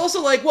 But it's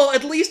also like, well,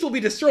 at least we'll be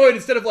destroyed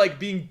instead of like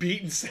being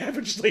beaten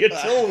savagely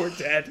until we're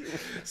dead.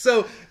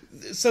 So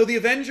the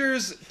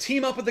Avengers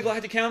team up with the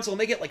Galactic Council, and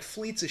they get like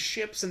fleets of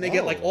ships, and they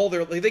get like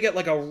they get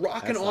like a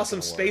rockin'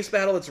 awesome space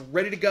battle that's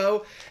ready to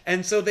go.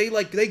 And so they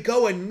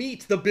go and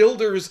meet the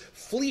Builders'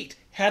 fleet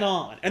head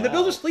on, and the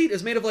Builders' fleet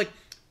is made of like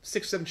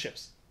 6 or 7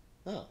 ships.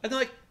 Oh. And they're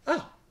like,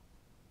 oh,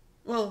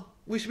 well,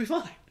 we should be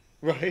fine.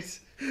 Right.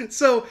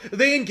 So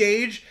they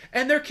engage,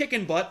 and they're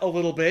kicking butt a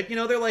little bit. You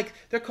know,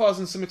 they're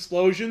causing some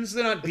explosions.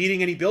 They're not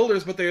beating any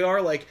Builders, but they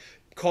are like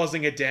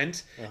causing a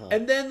dent.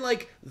 And then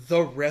like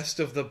the rest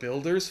of the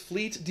Builders'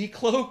 fleet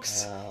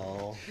decloaks,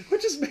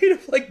 which is made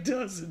of like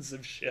dozens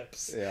of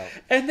ships. Yeah.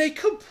 And they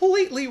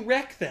completely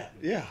wreck them.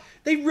 Yeah.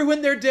 They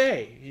ruin their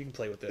day. You can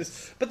play with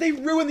this. But they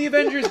ruin the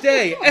Avengers'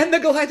 day and the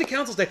Galactic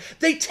Council's day.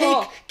 They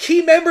take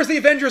key members of the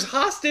Avengers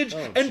hostage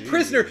and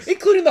prisoner,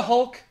 including the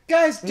Hulk.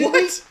 Guys,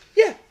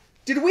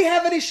 did we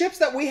have any ships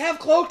that we have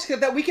cloaked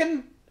that we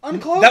can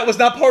uncloak? That was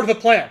not part of the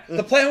plan.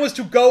 The plan was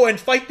to go and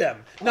fight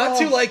them. Not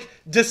to, like,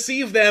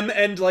 deceive them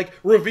and, like,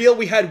 reveal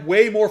we had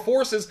way more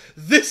forces.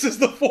 This is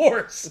the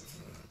Force.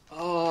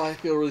 Oh, I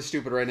feel really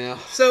stupid right now.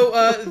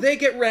 So, they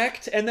get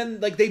wrecked, and then,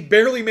 like, they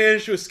barely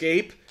manage to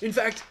escape. In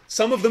fact,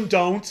 some of them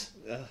don't.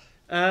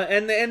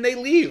 And they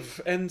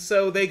leave. And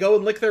so they go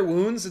and lick their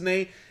wounds, and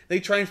they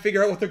try and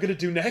figure out what they're going to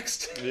do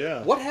next.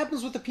 Yeah. What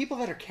happens with the people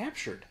that are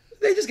captured?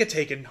 They just get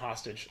taken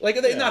hostage. Like,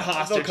 not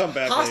hostage. They'll come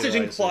back hostage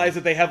later, implies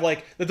that they have,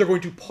 like, that they're going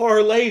to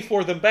parlay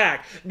for them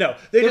back. No,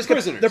 they're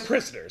prisoners. They're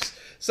prisoners.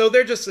 So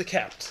they're just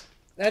kept.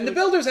 And the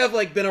Builders have,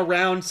 like, been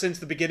around since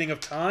the beginning of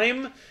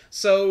time,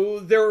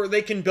 so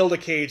they can build a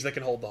cage that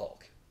can hold the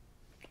Hulk.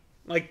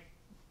 Like,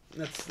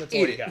 that's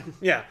all you got.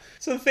 Yeah.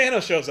 So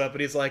Thanos shows up,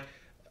 and he's like,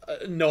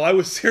 no, I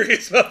was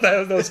serious about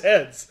those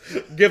heads.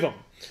 Give them.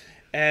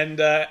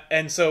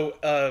 And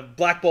so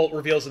Black Bolt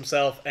reveals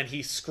himself, and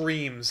he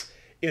screams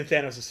in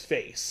Thanos'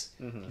 face.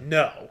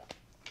 No.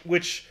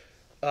 Which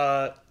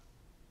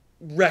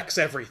wrecks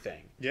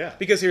everything. Yeah.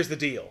 Because here's the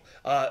deal.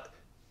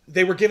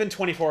 They were given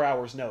 24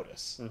 hours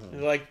notice.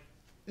 They're like,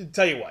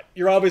 tell you what,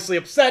 you're obviously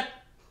upset.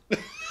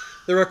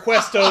 The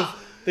request of...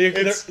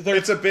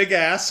 It's a big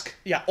ask.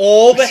 Yeah,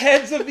 all the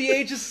heads of the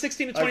ages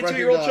 16 to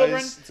 22-year-old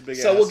children. It's a big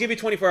so ask. we'll give you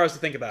 24 hours to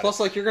think about Plus,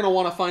 it. like, you're going to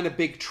want to find a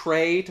big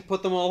tray to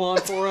put them all on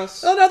for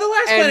us. Oh, no, the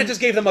last planet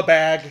just gave them a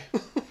bag.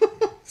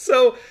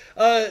 So,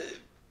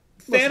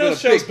 Thanos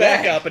shows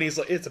back up, and he's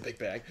like, "It's a big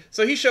bag."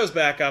 So he shows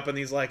back up, and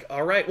he's like,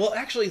 "All right, well,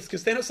 actually, it's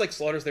because Thanos like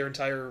slaughters their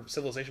entire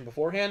civilization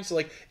beforehand. So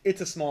like,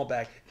 it's a small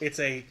bag. It's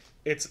a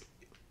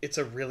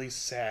really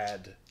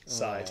sad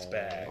sized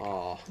bag.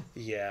 Aw.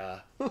 Yeah,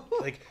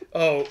 like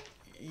oh."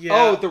 Yeah.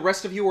 Oh, the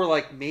rest of you were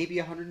like maybe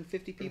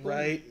 150 people,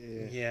 right?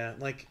 Yeah.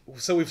 Like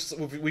so,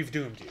 we've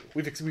doomed you.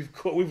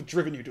 We've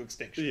driven you to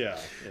extinction. Yeah.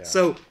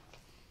 So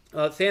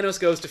Thanos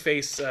goes to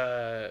face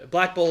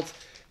Black Bolt,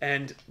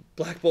 and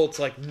Black Bolt's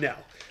like no.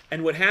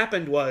 And what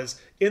happened was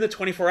in the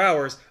 24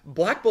 hours,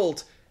 Black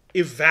Bolt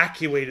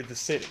evacuated the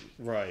city.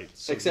 Right.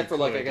 So except for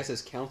like I guess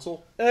his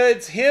council.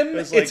 It's him.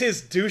 It's It's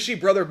his douchey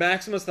brother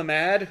Maximus the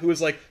Mad, who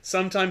is like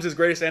sometimes his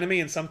greatest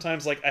enemy and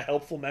sometimes like a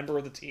helpful member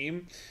of the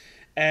team.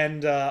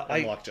 And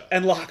Lockjaw.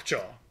 And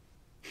Lockjaw.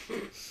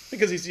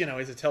 Because he's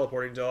a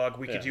teleporting dog.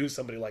 We could use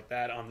somebody like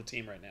that on the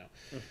team right now.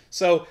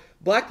 So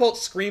Black Bolt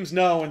screams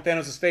no in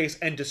Thanos' face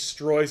and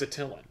destroys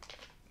Attilan.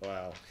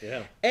 Wow.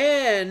 Yeah.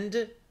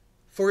 And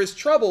for his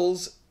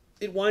troubles,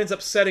 it winds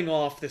up setting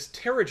off this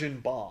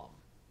Terrigen bomb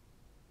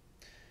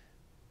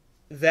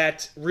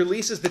that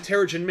releases the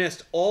Terrigen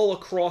mist all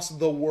across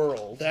the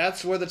world.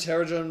 That's where the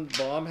Terrigen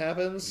bomb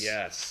happens?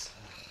 Yes.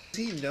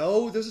 Does he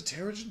know there's a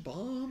Terrigen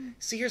bomb?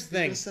 See, here's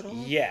the thing.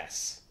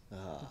 Yes.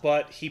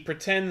 But he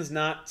pretends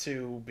not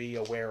to be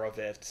aware of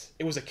it.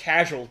 It was a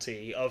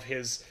casualty of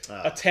his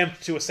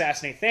attempt to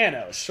assassinate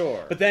Thanos.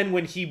 Sure. But then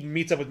when he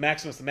meets up with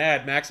Maximus the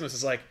Mad, Maximus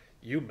is like,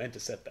 you meant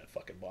to set that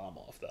fucking bomb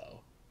off,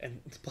 though.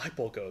 And Black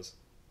Bolt goes...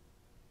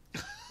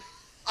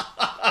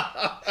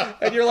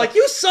 and you're like,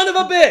 you son of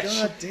a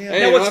bitch! God damn.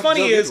 Now, what's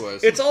funny is,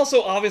 it's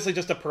also obviously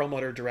just a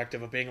promoter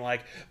directive of being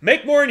like,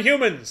 make more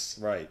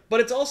Inhumans! Right.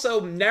 But it's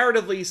also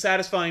narratively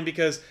satisfying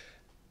because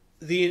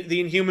the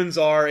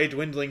Inhumans are a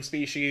dwindling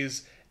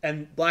species,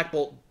 and Black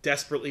Bolt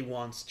desperately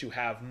wants to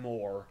have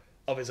more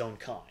of his own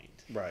kind.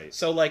 Right.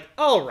 So, like,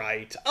 all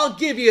right, I'll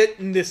give you it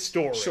in this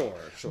story. Sure.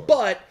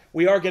 But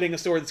we are getting a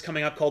story that's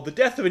coming up called The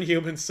Death of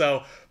Inhumans,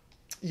 so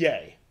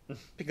yay.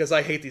 Because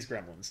I hate these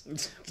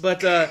gremlins.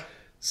 But,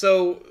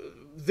 so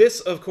this,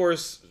 of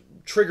course,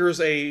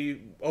 triggers a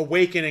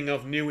awakening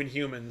of new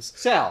Inhumans.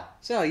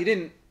 Sal, you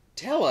didn't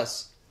tell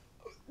us.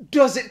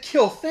 Does it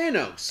kill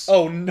Thanos?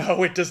 Oh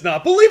no, it does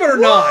not. Believe it or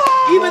not,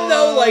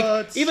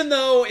 even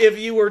though if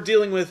you were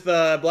dealing with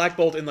Black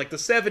Bolt in like the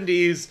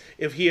 70s,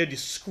 if he had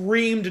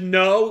screamed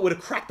no, it would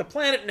have cracked the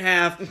planet in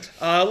half.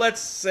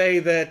 Let's say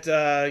that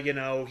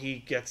he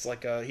gets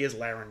he has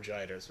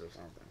laryngitis or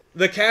something.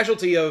 The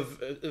casualty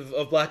of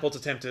Black Bolt's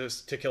attempt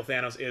to kill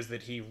Thanos is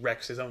that he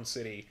wrecks his own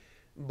city,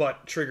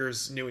 but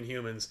triggers new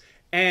Inhumans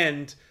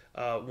and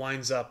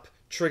winds up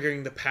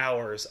triggering the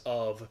powers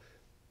of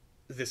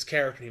this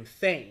character named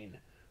Thane,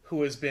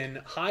 who has been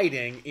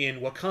hiding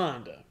in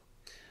Wakanda.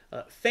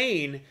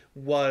 Thane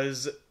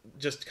was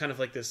just kind of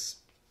like this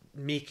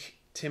meek,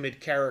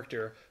 timid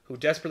character who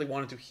desperately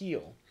wanted to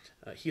heal.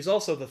 He's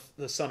also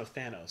the son of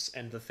Thanos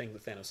and the thing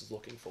that Thanos is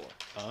looking for.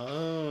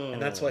 Oh.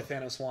 And that's why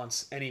Thanos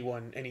wants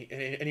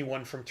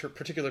anyone from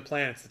particular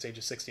planets that's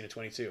ages 16 to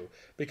 22.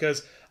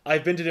 Because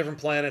I've been to different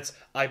planets,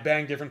 I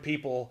banged different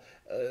people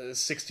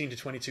 16 to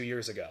 22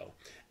 years ago.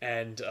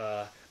 And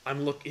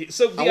I'm looking...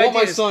 So I want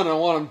my son, I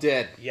want him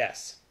dead.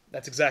 Yes.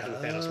 That's exactly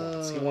what Thanos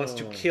wants. He wants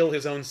to kill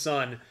his own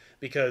son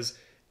because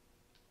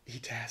he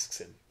tasks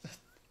him.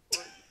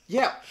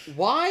 Yeah,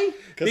 why?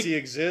 Because he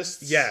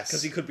exists? Yes.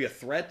 Because he could be a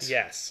threat?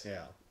 Yes.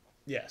 Yeah.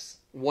 Yes.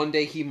 One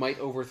day he might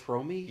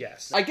overthrow me?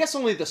 Yes. I guess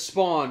only the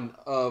spawn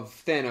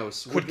of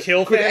Thanos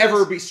could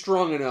ever be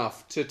strong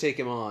enough to take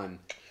him on.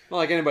 Not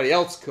like anybody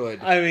else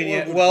could. I mean,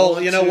 yeah,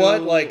 well, you know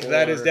what?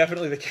 That is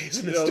definitely the case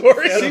in the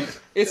story.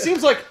 It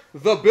seems like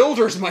the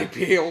builders might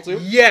be able to.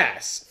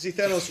 Yes. See,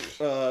 Thanos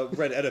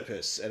read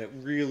Oedipus, and it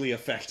really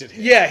affected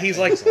him. Yeah, he's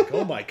like,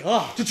 oh my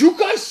god. Did you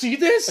guys see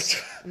this?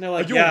 And they're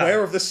like, are you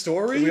aware of this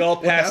story? We all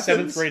passed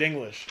 7th grade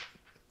English.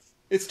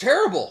 It's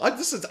terrible. I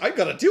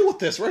gotta deal with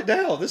this right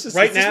now. This is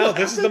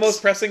the most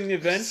pressing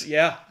event.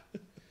 Yeah.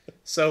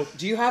 So,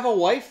 do you have a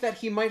wife that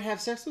he might have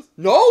sex with?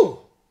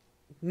 No.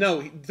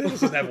 No, he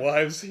doesn't have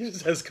wives. He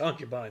just has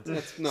concubines.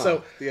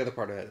 So the other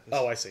part of it.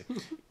 Oh, I see.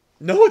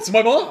 No, it's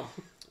my mom.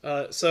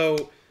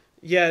 So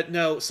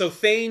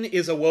Thane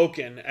is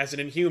awoken as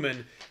an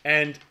Inhuman,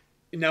 and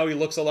now he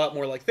looks a lot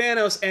more like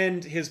Thanos,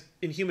 and his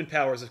Inhuman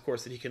powers, of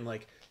course, that he can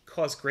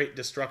cause great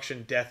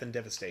destruction, death, and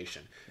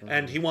devastation.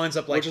 And he winds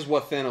up which is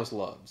what Thanos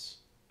loves.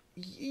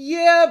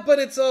 Yeah, but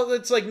it's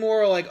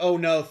more like, oh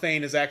no,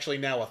 Thane is actually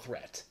now a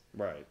threat.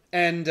 Right.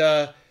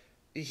 And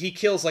he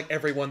kills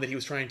everyone that he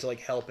was trying to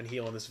help and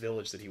heal in this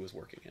village that he was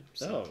working in.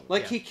 So,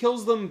 he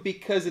kills them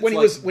because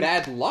it's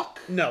bad luck?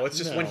 No, it's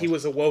just when he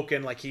was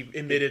awoken, he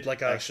emitted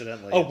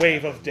accidentally a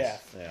wave of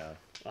death.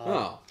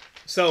 Yeah.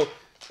 So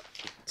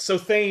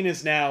Thane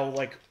is now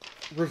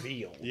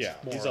revealed. Yeah,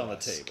 he's on the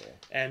table.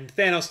 And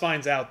Thanos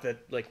finds out that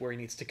where he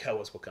needs to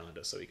go is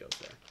Wakanda, so he goes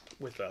there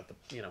with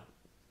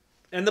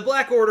And the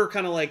Black Order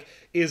kind of like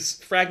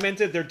is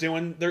fragmented.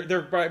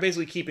 They're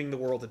basically keeping the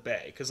world at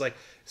bay because like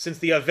since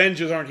the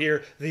Avengers aren't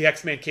here, the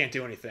X-Men can't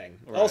do anything.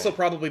 Right. Also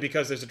probably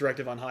because there's a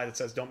directive on high that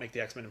says don't make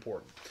the X-Men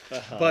important.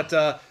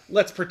 But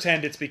let's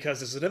pretend it's because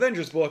this is an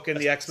Avengers book and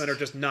the X-Men are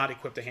just not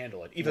equipped to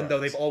handle it, even though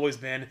they've always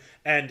been,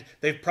 and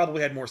they've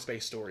probably had more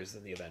space stories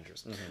than the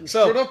Avengers.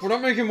 So shut up, we're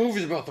not making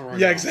movies about them right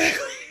now. Yeah,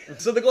 exactly.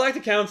 So the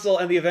Galactic Council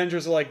and the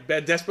Avengers are like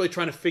desperately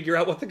trying to figure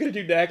out what they're going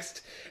to do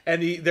next,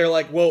 and they're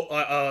like,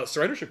 well,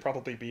 surrender should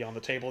probably be on the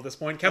table at this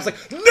point. Cap's like,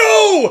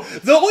 no!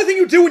 The only thing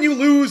you do when you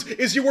lose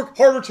is you work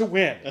harder to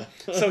win.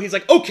 So he's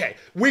like, okay,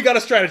 we got to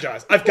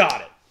strategize. I've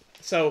got it.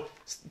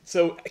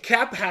 So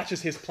Cap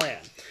hatches his plan,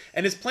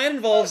 and his plan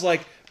involves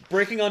like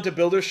breaking onto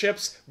builder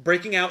ships,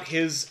 breaking out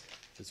his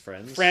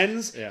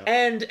friends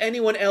and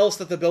anyone else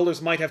that the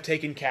builders might have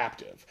taken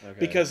captive. Okay.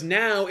 Because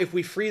now, if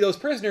we free those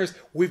prisoners,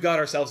 we've got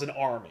ourselves an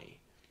army.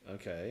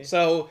 Okay.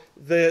 So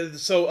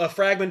a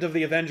fragment of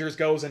the Avengers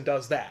goes and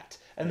does that,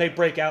 and they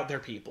break out their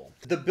people.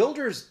 The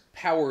builders'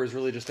 power is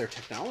really just their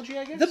technology,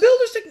 I guess? The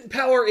builders'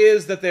 power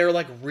is that they're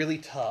like really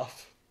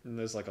tough. And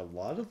there's like a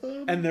lot of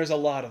them? And there's a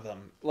lot of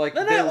them. Like,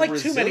 not like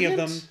resilient? Too many of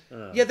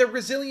them. Yeah, they're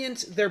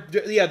resilient.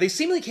 They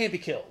seemingly can't be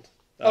killed.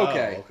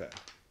 Okay. Okay.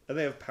 And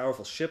they have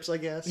powerful ships, I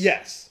guess?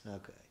 Yes.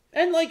 Okay.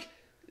 And, like,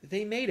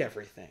 they made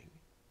everything.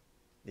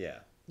 Yeah.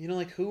 You know,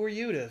 like, who are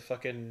you to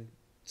fucking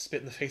spit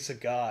in the face of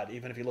God,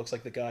 even if he looks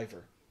like the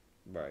Guyver?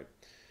 Right.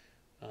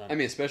 I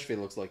mean, especially if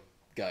he looks like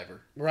Guyver.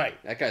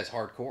 Right. That guy's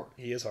hardcore.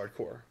 He is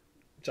hardcore.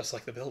 Just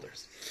like the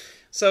Builders.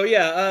 So,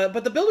 yeah,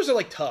 but the Builders are,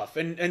 like, tough.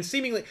 And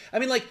seemingly... I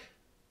mean, like,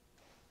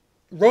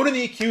 Ronan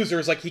the Accuser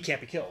is like, he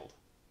can't be killed.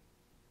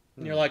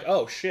 And you're like,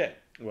 oh, shit.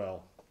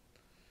 Well,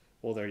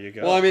 there you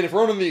go. Well, I mean, if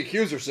Ronan the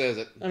Accuser says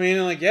it. I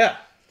mean, like, yeah.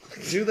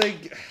 Do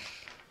the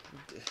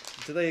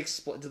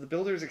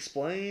builders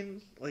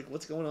explain like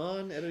what's going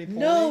on at any point?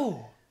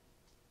 No.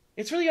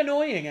 It's really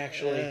annoying,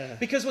 actually. Yeah.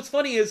 Because what's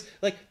funny is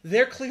like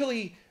they're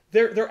clearly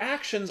their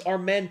actions are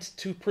meant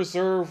to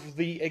preserve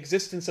the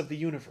existence of the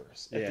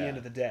universe at the end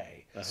of the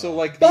day. So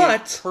like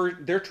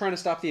they're trying to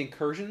stop the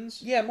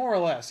incursions? Yeah, more or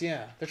less,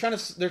 yeah. They're trying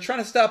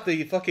to stop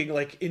the fucking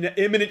like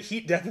imminent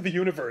heat death of the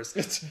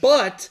universe.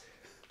 But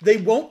they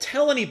won't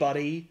tell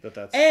anybody,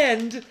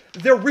 and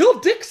they're real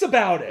dicks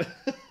about it.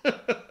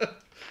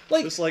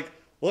 Like, just like,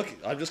 look,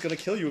 I'm just going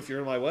to kill you if you're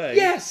in my way.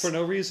 Yes. For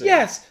no reason.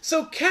 Yes.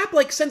 So Cap,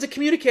 like, sends a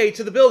communique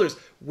to the builders.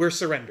 We're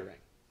surrendering.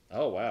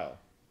 Oh, wow.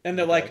 And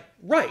they're like,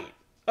 right.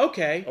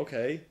 Okay.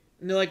 Okay.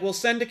 And they're like, we'll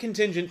send a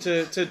contingent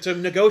to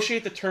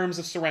negotiate the terms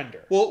of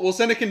surrender. We'll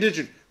send a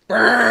contingent.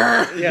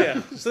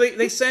 Yeah. So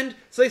they send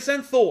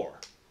Thor.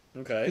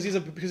 Okay. Because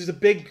he's a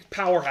big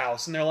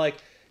powerhouse, and they're like,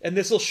 and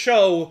this will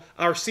show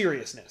our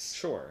seriousness.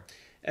 Sure.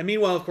 And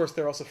meanwhile, of course,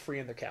 they're also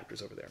freeing their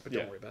captors over there, but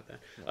don't worry about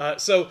that.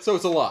 So it's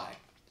a lie.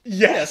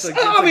 Yes,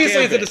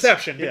 obviously it's a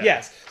deception, but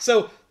yes.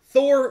 So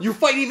Thor... You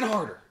fight even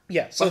harder.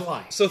 Yeah,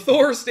 so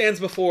Thor stands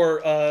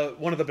before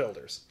one of the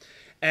builders,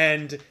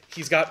 and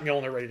he's got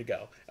Mjolnir ready to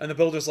go. And the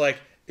builder's like,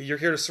 you're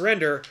here to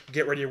surrender,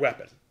 get ready your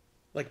weapon.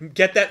 Like,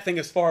 get that thing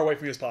as far away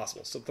from you as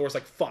possible. So Thor's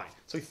like, fine.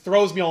 So he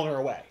throws Mjolnir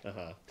away.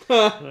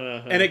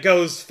 And it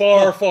goes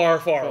far, far,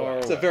 far away.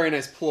 It's a very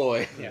nice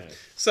ploy. Yeah.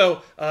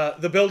 So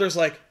the builder's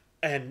like,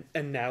 and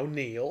now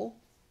kneel.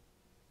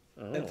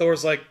 Oh. And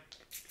Thor's like...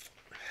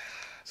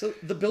 So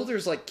the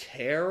builders, like,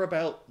 care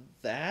about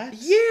that?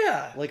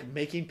 Yeah. Like,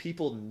 making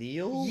people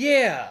kneel?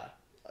 Yeah.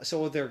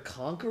 So they're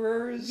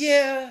conquerors?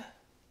 Yeah.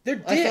 They're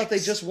dicks. I thought they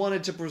just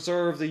wanted to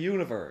preserve the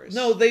universe.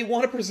 No, they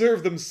want to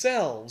preserve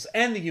themselves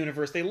and the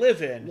universe they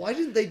live in. Why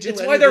didn't they do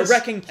It's why they're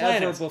wrecking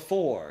planets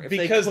before?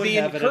 Because the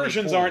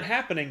incursions aren't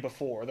happening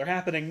before. They're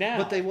happening now.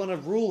 But they want to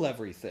rule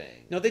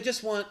everything. No, they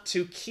just want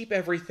to keep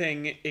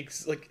everything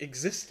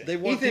existing. They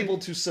want people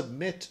to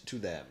submit to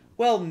them.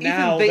 Well,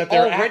 now that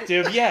they're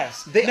active,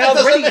 yes. They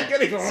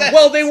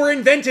were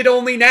invented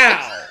only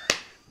now.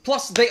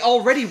 Plus, they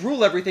already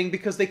rule everything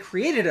because they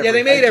created everything. Yeah,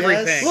 they made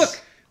everything. Look,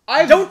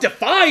 don't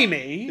defy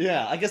me.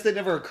 Yeah, I guess it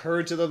never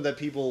occurred to them that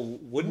people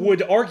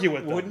would argue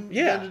with them. Wouldn't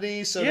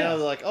identity. So now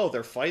they're like, oh,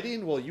 they're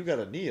fighting? Well, you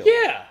gotta kneel.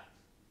 Yeah.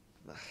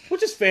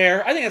 Which is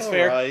fair. I think that's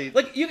fair. Right.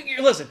 Like, you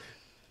listen,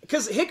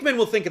 because Hickman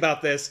will think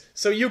about this,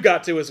 so you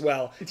got to as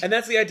well. And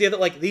that's the idea that,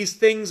 like, these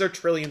things are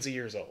trillions of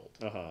years old.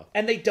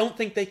 And they don't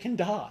think they can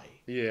die.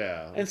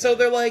 Yeah. And so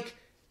they're like,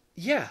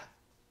 yeah.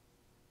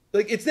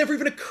 Like, it's never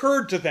even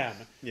occurred to them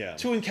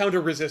to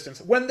encounter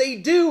resistance. When they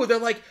do, they're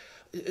like,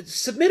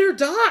 submit or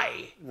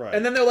die. Right.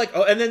 And then they're like,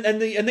 oh, and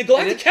the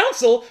Galactic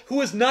Council,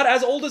 who is not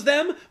as old as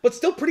them, but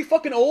still pretty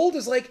fucking old,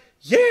 is like,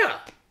 yeah.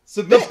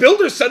 Submit. The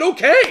builder said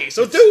okay,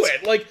 so do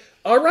it. Like,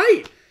 all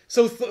right.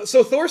 So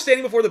Thor's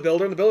standing before the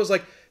builder, and the builder's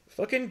like,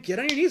 fucking get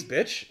on your knees,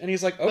 bitch. And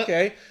he's like,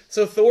 okay.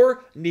 So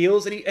Thor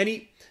kneels, and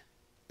he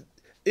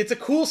it's a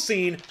cool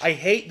scene. I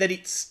hate that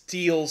it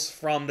steals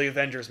from the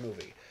Avengers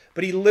movie.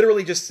 But he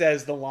literally just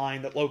says the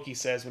line that Loki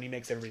says when he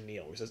makes everybody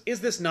kneel. He says,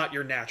 is this not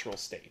your natural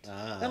state?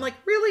 And I'm like,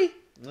 really?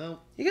 No.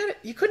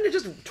 You couldn't have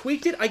just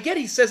tweaked it? I get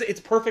he says it's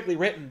perfectly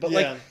written, but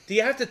like, do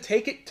you have to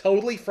take it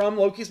totally from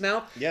Loki's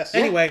mouth? Yes.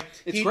 Anyway.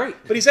 It's great.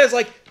 But he says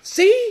like,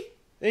 see?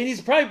 And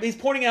he's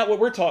pointing out what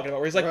we're talking about,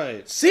 where he's like,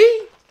 Right.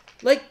 see?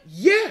 Like,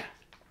 yeah.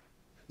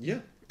 Yeah.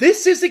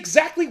 This is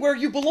exactly where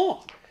you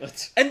belong.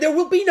 And there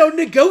will be no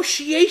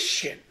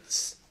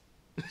negotiations.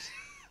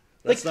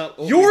 That's not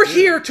what you're we do.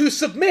 here to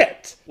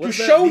submit. What to does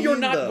that show mean, you're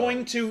not though?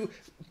 going to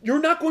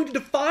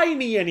defy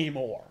me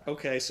anymore.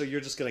 Okay, so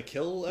you're just gonna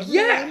kill everyone?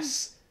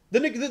 Yes.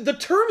 The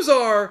terms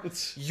are,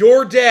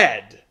 you're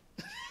dead.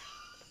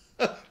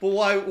 But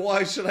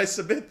why should I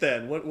submit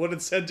then? What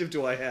incentive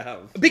do I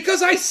have?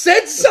 Because I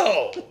said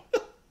so.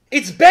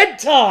 It's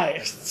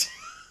bedtime.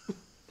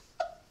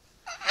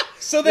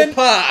 So then,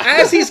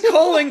 as he's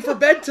calling for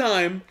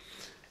bedtime,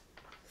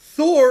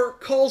 Thor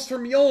calls for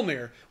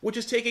Mjolnir, which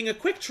is taking a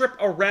quick trip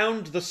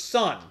around the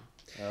sun.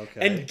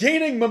 Okay. And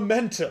gaining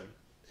momentum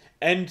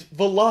and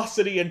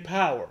velocity and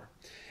power.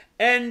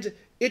 And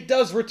it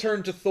does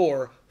return to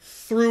Thor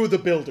through the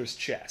builder's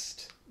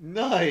chest.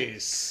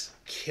 Nice.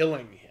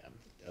 Killing him.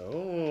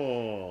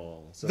 Oh.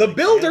 So The he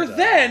builder can die.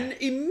 then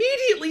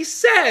immediately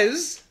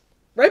says,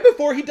 right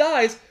before he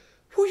dies,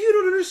 "Well, you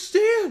don't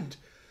understand.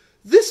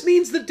 This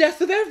means the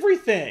death of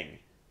everything."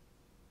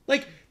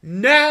 Like,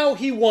 now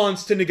he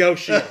wants to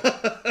negotiate.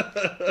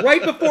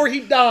 Right before he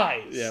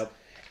dies. Yep.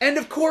 And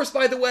of course,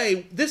 by the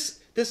way, this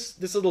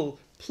little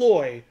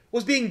ploy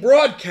was being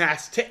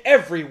broadcast to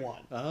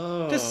everyone.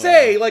 Oh. To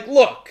say, like,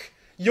 look,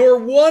 your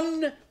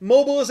one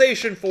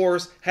mobilization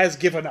force has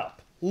given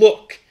up.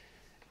 Look.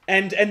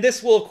 And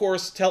this will, of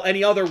course, tell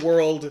any other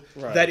world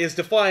that is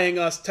defying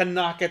us to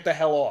knock it the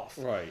hell off.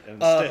 Right.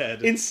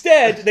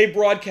 Instead, they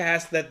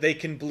broadcast that they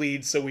can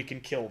bleed so we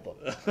can kill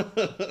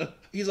them.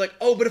 He's like,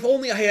 oh, but if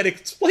only I had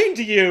explained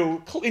to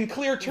you in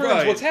clear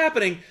terms what's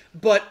happening,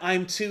 but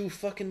I'm too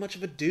fucking much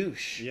of a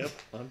douche. Yep.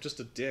 I'm just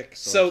a dick.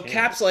 So I can't.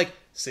 Cap's like,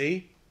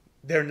 see?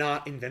 They're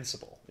not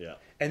invincible. Yeah.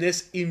 And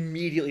this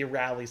immediately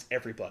rallies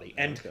everybody.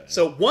 And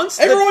so once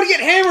everyone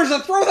get hammers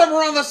and throw them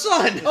around the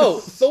sun. Oh,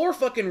 Thor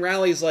fucking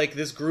rallies like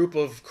this group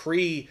of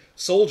Kree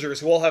soldiers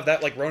who all have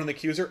that like Ronan the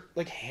Accuser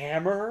like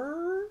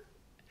hammer.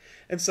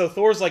 And so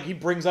Thor's like, he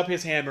brings up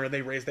his hammer and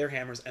they raise their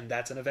hammers, and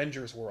that's an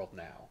Avengers world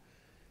now.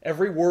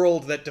 Every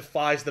world that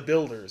defies the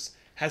builders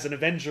has an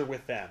Avenger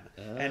with them,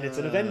 and it's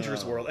an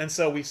Avengers world. And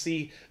so we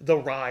see the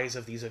rise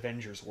of these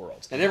Avengers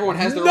worlds. And everyone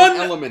has their own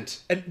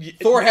element. And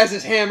Thor has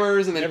his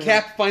hammers, and then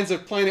Cap finds a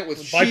planet with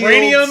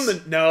vibranium.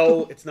 shields.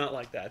 No, it's not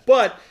like that.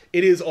 But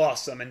it is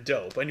awesome and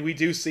dope. And we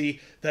do see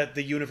that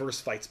the universe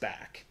fights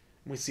back.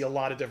 We see a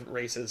lot of different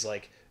races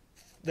like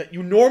that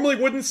you normally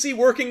wouldn't see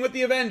working with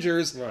the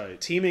Avengers,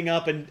 teaming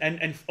up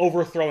and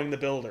overthrowing the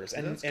builders.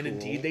 And cool.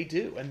 Indeed they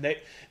do.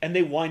 And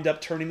they wind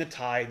up turning the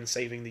tide and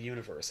saving the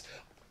universe.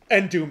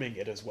 And dooming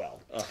it as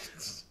well.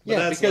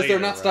 Yeah, because they're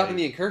not stopping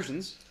the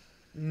incursions.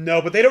 No,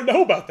 but they don't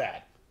know about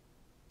that.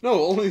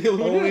 No, only the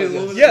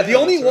Illuminati. Yeah, the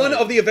only one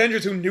of the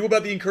Avengers who knew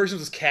about the incursions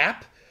was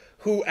Cap,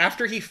 who,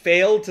 after he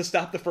failed to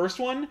stop the first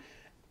one,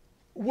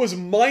 was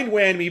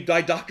mind-whammied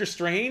by Doctor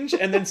Strange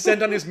and then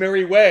sent on his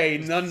merry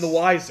way, none the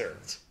wiser.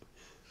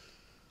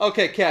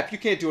 Okay, Cap, you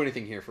can't do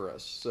anything here for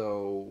us,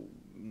 so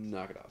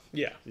knock it off.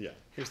 Yeah.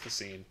 Here's the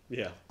scene.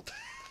 Yeah.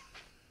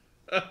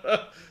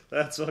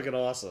 That's fucking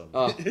awesome.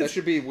 That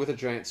should be with a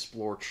giant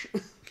splorch.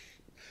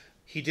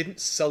 He didn't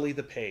sully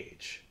the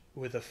page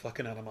with a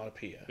fucking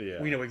onomatopoeia.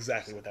 Yeah. We know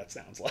exactly what that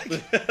sounds like.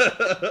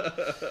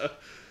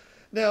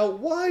 Now,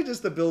 why does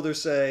the builder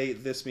say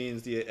this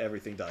means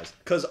everything dies?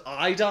 Because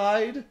I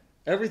died?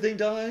 Everything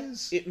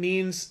dies? It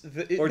means...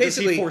 Or does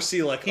he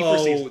foresee, like,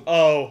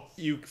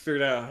 you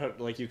figured out how,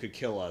 like, you could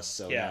kill us,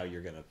 so now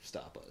you're going to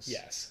stop us?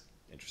 Yes.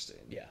 Interesting.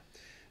 Yeah.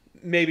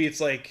 Maybe it's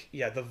like,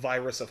 the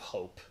virus of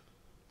hope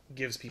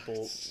gives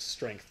people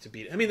strength to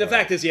beat it. I mean, the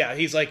fact is,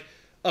 he's like,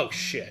 oh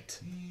shit.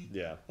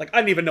 Yeah. Like, I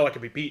didn't even know I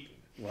could be beaten.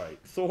 Right.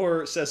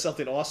 Thor says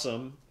something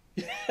awesome.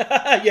 He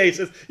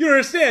says, you don't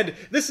understand,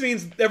 this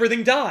means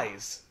everything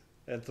dies.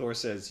 And Thor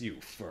says,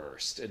 you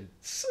first. And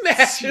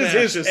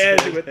smashes his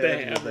head with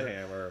the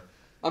hammer.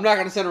 I'm not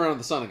going to send around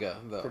the sun again,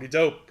 though. Pretty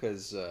dope.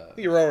 Because,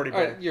 you're already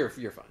right, you're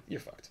fine. You're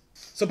fucked.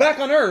 So back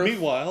on Earth.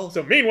 Meanwhile,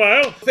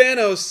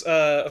 Thanos,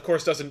 of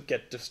course, doesn't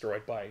get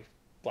destroyed by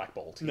Black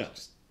Bolt.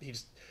 He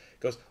just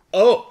goes,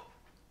 oh,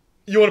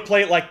 you want to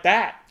play it like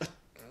that?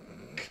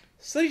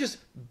 So then he just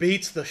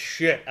beats the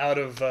shit out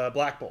of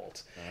Black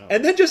Bolt. Oh.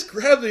 And then just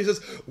grabs him and he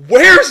says,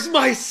 where's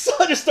my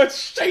son? Just starts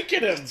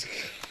shaking him.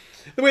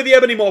 The way the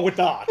Ebony Maw would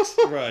not.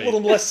 Right. A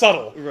little less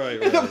subtle. Right.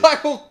 And the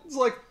Black Bolt's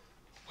like,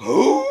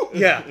 who?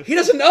 Yeah. He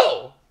doesn't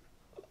know.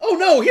 Oh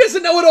no, he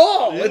doesn't know at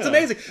all. Yeah. It's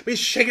amazing. But he's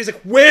shaking. He's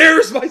like,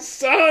 "Where's my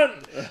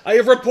son? I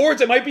have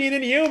reports it might be an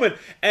Inhuman."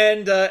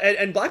 And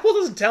Black Bolt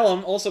doesn't tell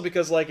him, also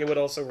because like it would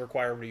also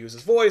require him to use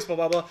his voice, blah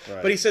blah blah.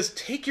 Right. But he says,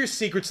 "Take your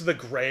secrets to the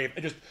grave,"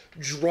 and just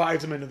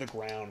drives him into the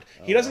ground.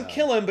 He doesn't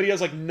kill him, but he does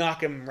like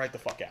knock him right the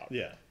fuck out.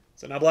 Yeah.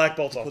 So now Black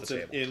Bolt's off the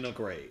table. Puts him in a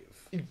grave.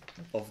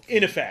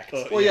 In effect.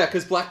 Well, yeah,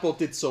 because Black Bolt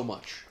did so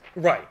much.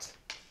 Right.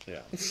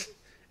 Yeah.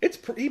 He's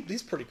pretty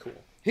cool.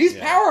 He's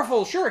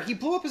powerful, sure. He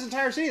blew up his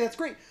entire city. That's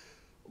great.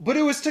 But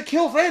it was to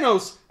kill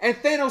Thanos, and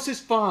Thanos is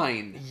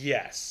fine.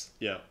 Yes.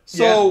 Yeah.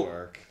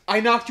 So, I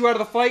knocked you out of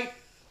the fight.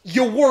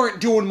 You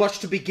weren't doing much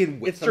to begin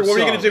with. It's true. What are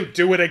you going to do?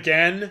 Do it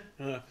again?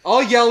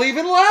 I'll yell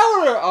even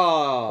louder!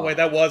 Oh, wait,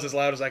 that was as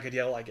loud as I could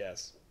yell, I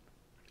guess.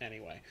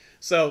 Anyway.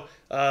 So,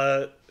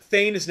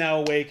 Thane is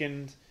now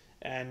awakened,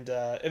 and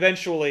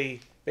eventually,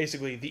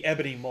 basically, the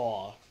Ebony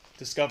Maw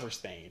discovers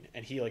Thane,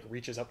 and he, like,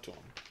 reaches up to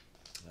him.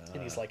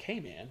 And he's like, hey,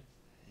 man.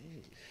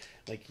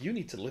 Like, you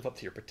need to live up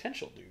to your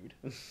potential, dude.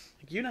 Like,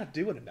 you're not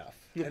doing enough.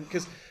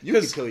 Because you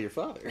can kill your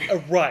father.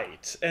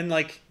 Right. And,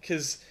 like,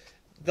 because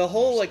the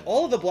whole, like,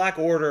 all of the Black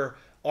Order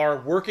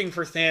are working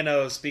for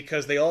Thanos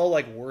because they all,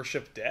 like,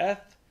 worship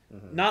death.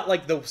 Mm-hmm. Not,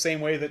 like, the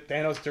same way that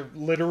Thanos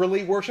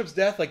literally worships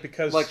death, like,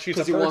 because she's a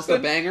person. He wants the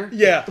banger?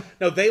 Yeah.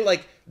 No,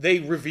 they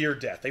revere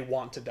death. They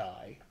want to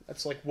die.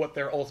 That's, like, what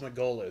their ultimate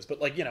goal is.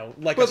 But, like, you know,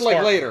 like But,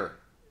 like, later.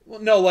 Well,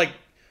 no, like,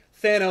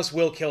 Thanos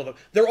will kill them.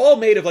 They're all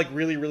made of, like,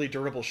 really, really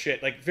durable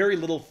shit. Like, very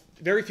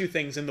few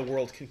things in the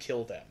world can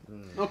kill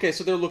them. Okay,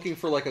 so they're looking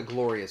for, like, a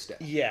glorious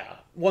death. Yeah.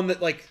 One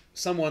that, like,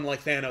 someone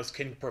like Thanos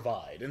can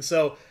provide. And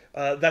so,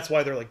 that's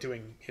why they're, like,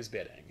 doing his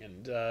bidding.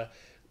 And,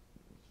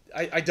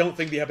 I don't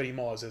think the Ebony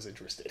Maw is as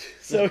interested.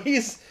 So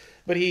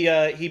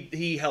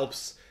he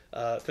helps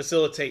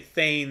facilitate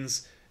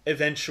Thane's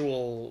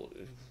eventual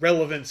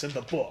relevance in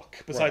the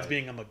book, besides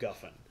being a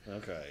MacGuffin.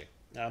 Okay.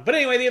 But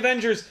anyway, the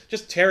Avengers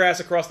just tear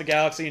ass across the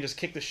galaxy and just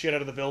kick the shit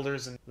out of the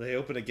builders. And they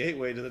open a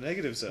gateway to the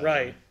negative zone.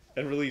 Right.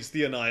 And release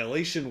the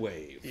Annihilation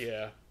Wave.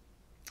 Yeah.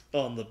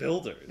 On the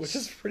builders. Which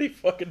is pretty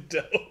fucking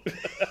dope.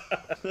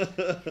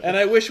 And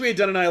I wish we had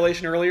done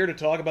Annihilation earlier to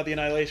talk about the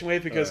Annihilation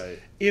Wave, because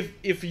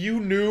if you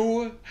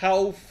knew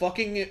how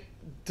fucking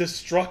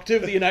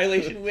destructive the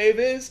Annihilation Wave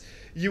is,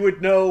 you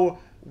would know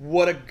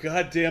what a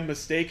goddamn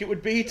mistake it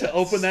would be to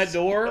open that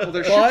door. Well,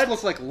 their ships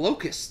look like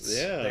locusts.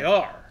 Yeah. They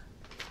are.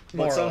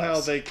 But somehow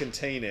they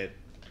contain it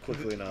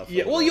quickly enough.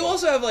 Yeah. Well, you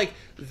also have, like,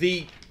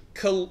 the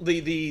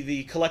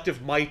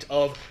collective might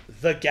of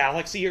the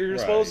galaxy at your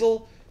disposal.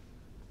 Right.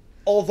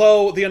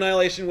 Although the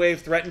Annihilation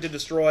Wave threatened to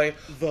destroy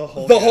the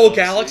whole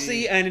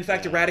galaxy and, in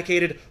fact,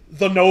 eradicated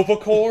the Nova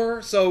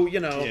Core, so, you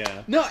know.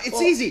 Yeah. No,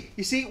 it's easy.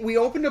 You see, we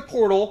opened a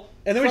portal,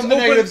 and then we just the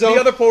opened the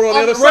other portal on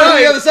the other side. Right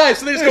on the other side.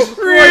 So they just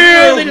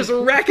go, they just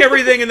wreck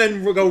everything, and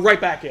then go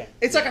right back in.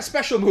 It's like a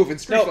special move in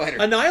Street Fighter.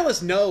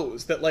 Annihilus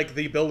knows that, like,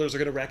 the builders are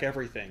going to wreck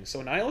everything,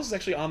 so Annihilus is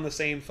actually on the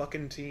same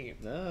fucking team.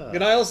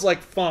 Annihilus is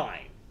like,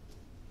 fine.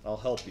 I'll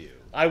help you.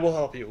 I will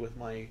help you with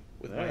my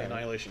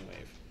Annihilation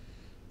Wave.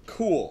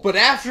 Cool. But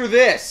after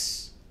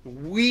this,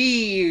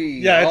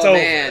 it's over.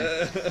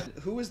 Man.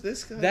 Who is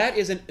this guy? That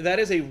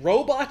is a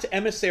robot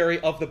emissary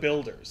of the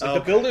builders. Like,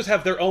 the builders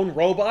have their own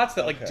robots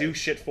that like do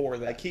shit for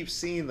them. I keep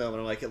seeing them, and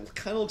I'm like, it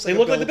kind of looks like they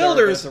look like the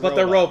builders, but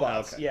they're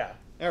robots. Okay. Yeah.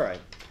 All right.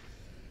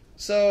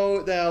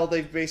 So now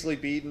they've basically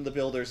beaten the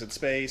builders in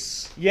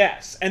space.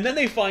 Yes, and then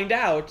they find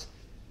out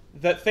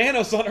that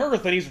Thanos is on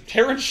Earth and he's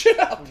tearing shit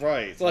up.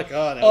 Right. It's like,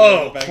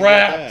 oh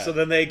crap! So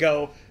then they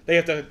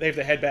have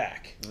to head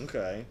back.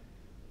 Okay.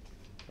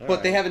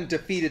 But they haven't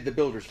defeated the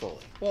builders fully.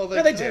 Well,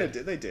 they did.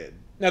 They did.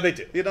 No, they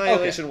do. The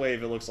Annihilation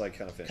Wave, it looks like,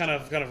 kind of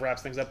finished. Kind of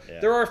wraps things up.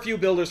 Yeah. There are a few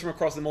builders from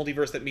across the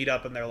multiverse that meet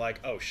up, and they're like,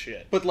 "Oh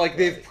shit!" But like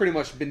they've pretty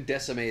much been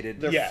decimated.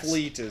 Their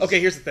fleet is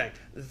okay. Here's the thing: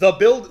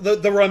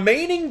 the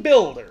remaining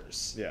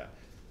builders,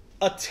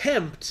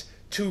 attempt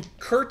to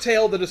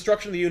curtail the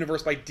destruction of the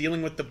universe by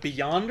dealing with the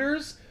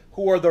Beyonders,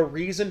 who are the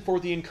reason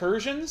for the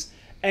incursions,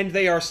 and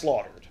they are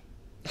slaughtered.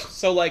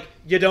 So like,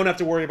 you don't have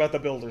to worry about the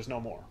builders no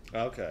more.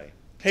 Okay.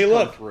 Hey,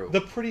 look!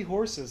 The pretty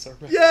horses are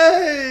ready.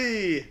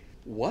 Yay!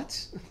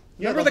 What?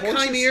 Remember the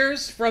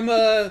Chimeras from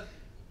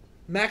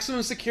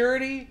Maximum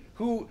Security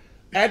who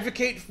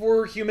advocate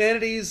for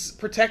humanity's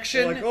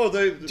protection?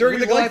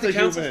 During the Galactic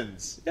Council?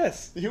 Humans.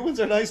 Yes, the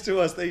humans are nice to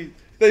us. They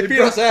feed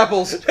us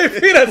apples. They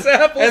feed us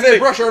apples, and they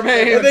brush our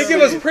manes. And they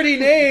give us pretty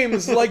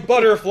names like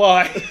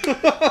Butterfly,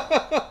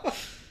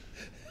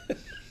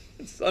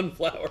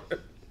 Sunflower,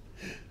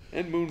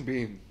 and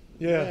Moonbeam.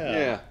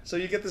 Yeah. So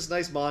you get this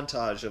nice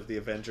montage of the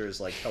Avengers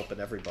like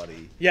helping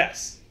everybody.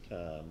 Yes.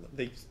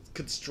 They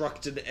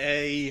construct an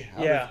A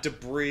out of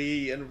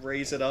debris and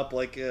raise it up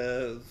like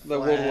a the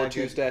World War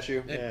II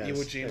statue. Iwo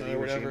Jima or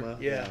whatever.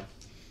 Yeah.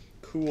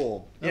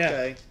 Cool. Yeah.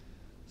 Okay.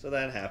 So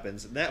that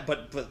happens. And that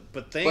but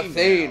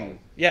Thane. Now,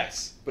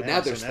 yes. But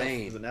now there's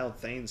Thane. Now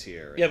Thane's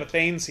here. Yeah, but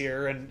Thane's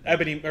here, and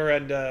Ebony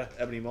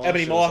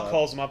Maw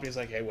calls him up and he's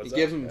like, "Hey, what's up?"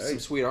 He gives him some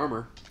sweet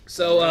armor.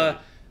 So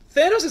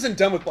Thanos isn't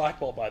done with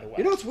Black Bolt, by the way.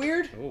 You know what's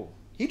weird? Ooh.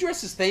 He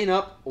dresses Thane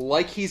up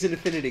like he's an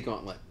Infinity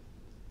Gauntlet.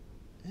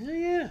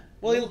 Yeah.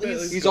 Well,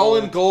 he's all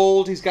in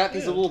gold. He's got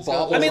these little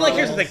baubles. I mean, like,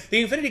 here's the thing.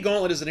 The Infinity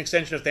Gauntlet is an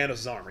extension of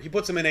Thanos' armor. He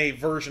puts him in a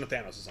version of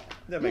Thanos' armor.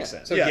 That makes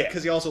sense. So,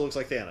 because he also looks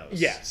like Thanos.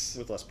 Yes.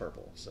 With less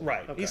purple. So.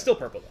 Right. Okay. He's still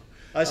purple,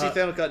 though. I see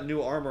Thanos got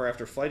new armor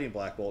after fighting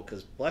Black Bolt,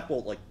 because Black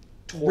Bolt, like,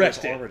 tore his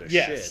armor to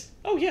shit.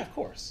 Oh, yeah, of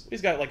course.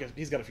 He's got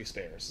a few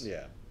spares.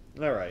 Yeah.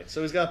 All right.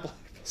 So he's got...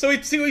 He's oh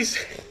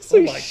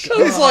my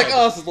God. He's like,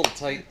 oh, this is a little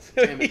tight.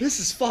 Damn it. This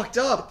is fucked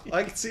up.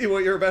 I can see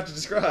what you're about to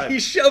describe. He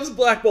shoves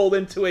Black Bolt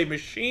into a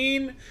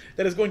machine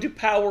that is going to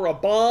power a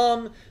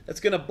bomb that's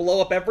going to blow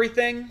up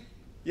everything.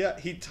 Yeah,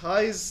 he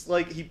ties,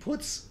 like, he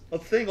puts a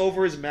thing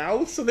over his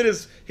mouth, so that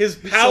his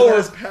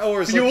power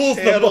fuels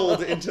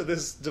channeled into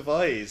this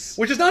device.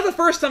 Which is not the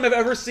first time I've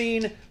ever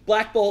seen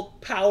Black Bolt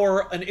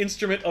power an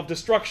instrument of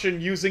destruction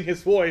using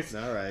his voice.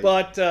 All right.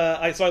 But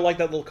so I like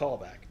that little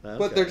callback. Okay.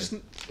 But they're just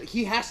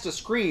he has to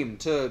scream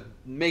to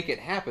make it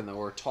happen, though,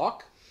 or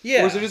talk.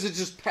 Yeah. Or is it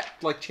just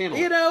like channel?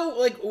 You know,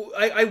 like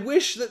I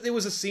wish that there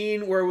was a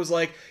scene where it was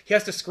like he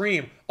has to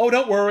scream. Oh,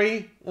 don't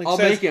worry. Like, I'll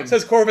make him.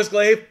 Says Corvus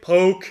Glaive.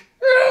 Poke.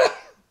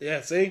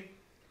 Yeah. See.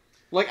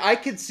 Like I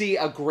could see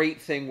a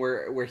great thing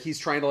where he's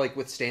trying to like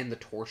withstand the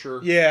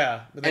torture.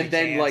 Yeah. And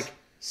then like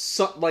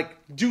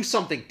do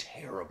something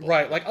terrible.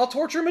 Right. Like I'll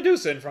torture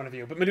Medusa in front of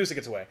you, but Medusa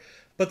gets away.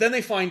 But then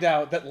they find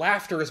out that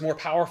laughter is more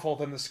powerful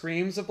than the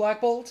screams of Black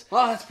Bolt.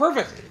 Oh, that's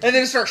perfect. And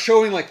then start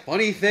showing like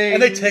funny things.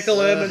 And they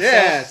tickle him and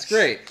yeah, stuff. it's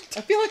great.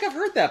 I feel like I've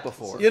heard that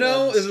before. You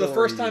know, this is the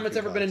first time it's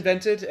ever been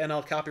invented, and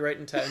I'll copyright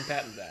and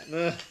patent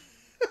that.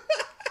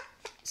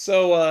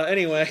 So,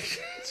 anyway.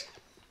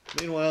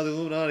 Meanwhile, the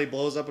Illuminati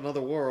blows up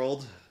another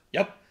world.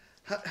 Yep.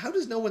 How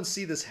does no one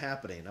see this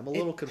happening? I'm a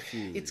little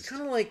confused. It's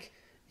kind of like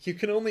you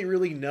can only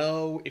really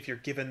know if you're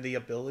given the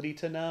ability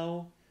to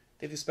know.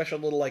 They have these special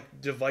little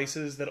like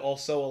devices that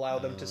also allow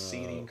them to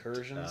see the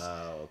incursions.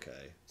 Oh,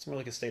 okay. It's more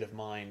like a state of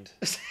mind.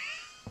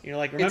 You know,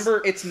 like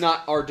remember it's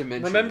not our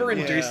dimension.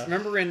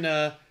 Remember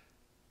in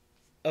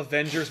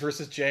Avengers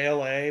versus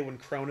JLA when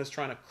Krona's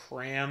trying to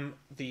cram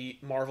the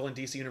Marvel and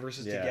DC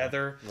universes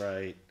together.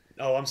 Right.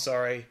 Oh, I'm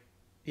sorry.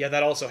 Yeah,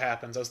 that also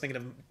happens. I was thinking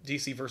of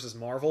DC versus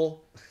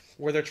Marvel,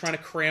 where they're trying to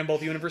cram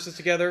both universes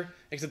together.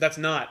 Except that's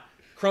not.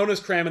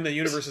 Krona's cramming the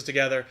universes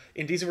together.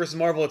 In DC vs.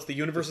 Marvel, it's the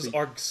universes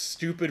are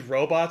stupid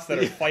robots that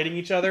are fighting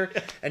each other.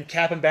 And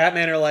Cap and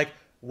Batman are like,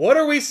 what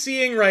are we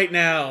seeing right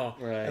now?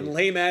 Right. And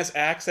lame-ass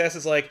Access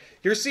is like,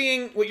 you're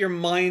seeing what your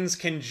minds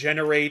can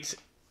generate.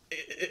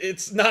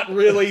 It's not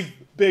really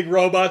big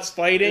robots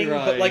fighting,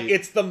 but like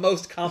it's the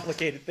most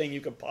complicated thing you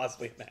could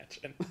possibly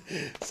imagine.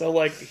 So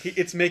like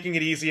it's making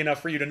it easy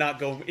enough for you to not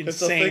go insane.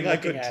 It's a thing I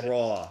could at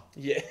draw.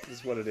 Yeah,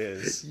 is what it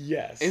is.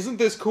 Yes. Isn't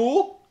this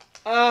cool?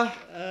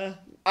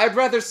 I'd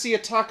rather see a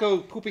taco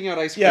pooping out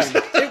ice cream.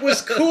 Yeah, it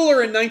was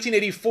cooler in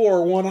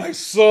 1984 when I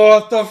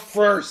saw it the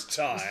first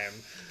time.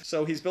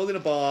 So he's building a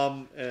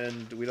bomb,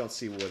 and we don't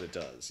see what it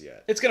does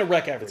yet. It's gonna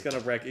wreck everything. It's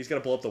gonna wreck. He's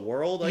gonna blow up the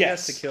world, I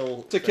guess,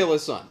 to kill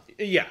his son.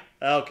 Yeah.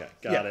 Okay,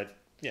 got it.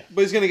 Yeah,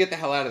 but he's gonna get the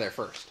hell out of there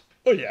first.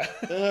 Oh yeah.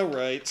 All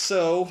right.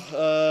 So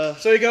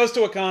he goes to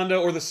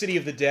Wakanda, or the City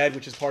of the Dead,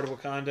 which is part of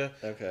Wakanda.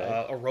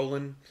 Okay.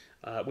 Orolin,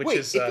 which Wait,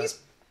 is. If he's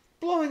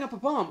blowing up a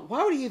bomb,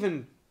 why would he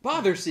even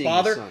bother seeing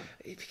his son?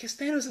 Because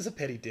Thanos is a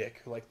petty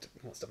dick who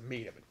wants to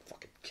meet him and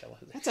fucking kill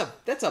him.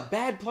 That's a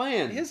bad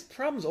plan. His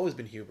problem's always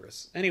been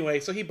hubris.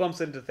 Anyway, so he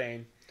bumps into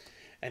Thane,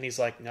 and he's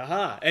like,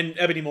 "Aha!" And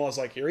Ebony Maw's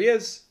like, "Here he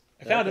is.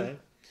 I found him."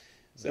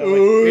 So like,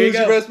 here you go.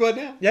 Your best bud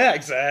now? Yeah,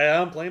 exactly.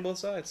 I'm playing both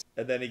sides.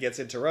 And then he gets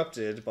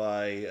interrupted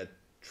by a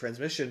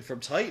transmission from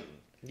Titan.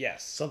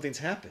 Yes, something's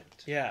happened.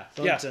 Yeah,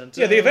 dun, yeah, dun, dun.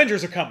 yeah. The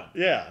Avengers are coming.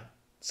 Yeah,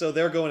 so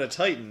they're going to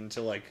Titan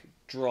to like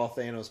draw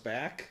Thanos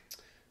back.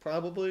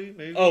 Probably,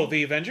 maybe. Oh,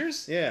 the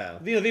Avengers? Yeah.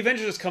 The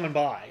Avengers is coming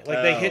by.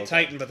 Like, they hit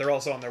Titan, but they're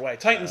also on their way.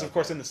 Titan's, of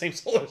course, in the same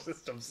solar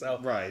system, so...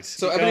 Right.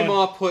 So Ebony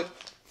Maw put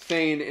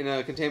Thane in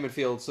a containment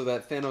field so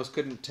that Thanos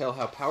couldn't tell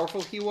how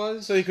powerful he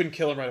was? So he couldn't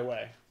kill him right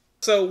away.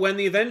 So when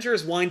the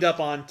Avengers wind up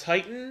on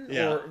Titan,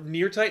 or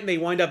near Titan, they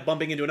wind up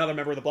bumping into another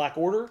member of the Black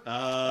Order.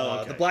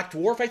 The Black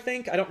Dwarf, I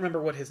think. I don't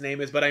remember what his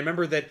name is, but I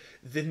remember that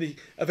in the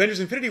Avengers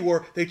Infinity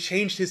War, they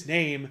changed his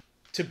name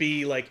to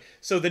be like,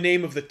 so the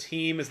name of the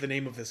team is the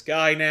name of this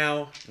guy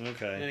now.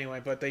 Okay.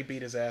 Anyway, but they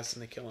beat his ass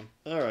and they kill him.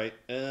 All right,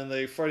 and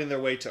they're fighting their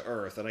way to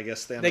Earth, and I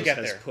guess Thanos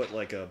has put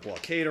like a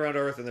blockade around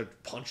Earth, and they're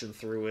punching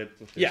through it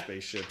with their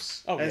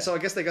spaceships. Oh, and so I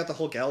guess they got the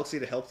whole galaxy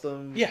to help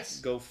them.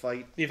 Go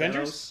fight the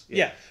Avengers.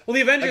 Yeah. Well,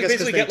 the Avengers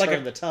basically get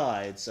like the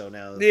tide, so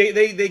now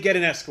they get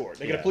an escort.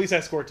 They get a police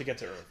escort to get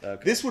to Earth.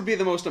 Okay. This would be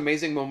the most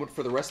amazing moment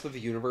for the rest of the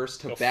universe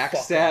to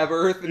backstab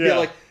Earth and be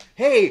like,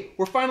 "Hey,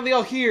 we're finally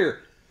all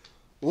here.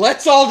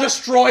 Let's all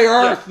destroy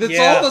Earth. That's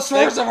all the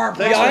source of our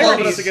problem. Thanks for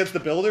helping us against the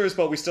Builders,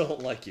 but we still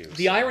don't like you."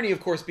 The irony, of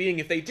course, being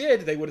if they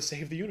did, they would have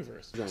saved the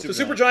universe. So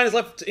Supergiant is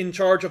left in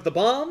charge of the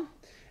bomb,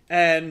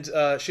 and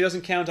she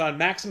doesn't count on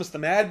Maximus the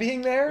Mad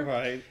being there.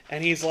 Right.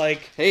 And he's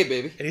like, "Hey,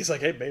 baby." And he's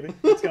like, "Hey, baby,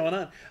 what's going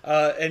on?"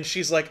 And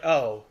she's like,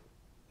 "Oh,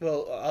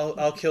 well,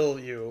 I'll kill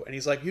you." And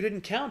he's like, "You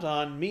didn't count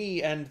on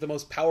me and the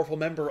most powerful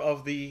member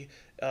of the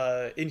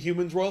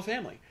Inhumans royal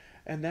family,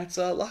 and that's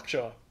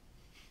Lockjaw."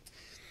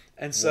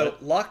 And so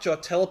Lockjaw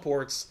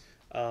teleports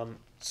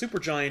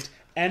Supergiant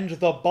and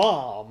the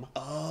bomb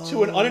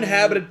to an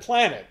uninhabited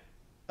planet.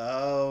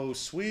 Oh,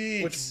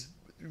 sweet. Which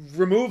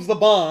removes the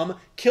bomb,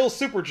 kills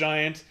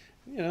Supergiant,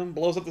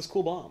 blows up this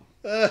cool bomb.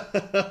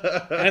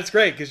 And it's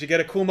great, because you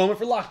get a cool moment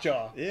for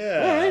Lockjaw.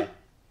 Yeah. All right.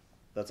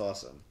 That's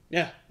awesome.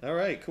 Yeah. All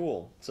right,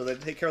 cool. So they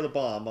take care of the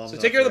bomb. So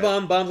take care of the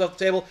bomb. Bomb's off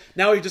the table.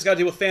 Now we just got to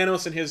deal with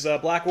Thanos and his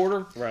Black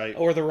Order. Right.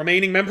 Or the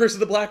remaining members of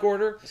the Black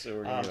Order.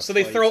 So, so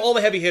they throw all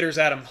the heavy hitters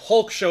at him.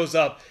 Hulk shows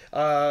up.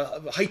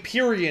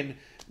 Hyperion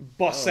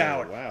busts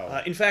out.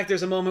 Wow. In fact,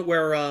 there's a moment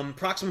where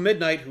Proxima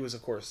Midnight, who is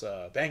of course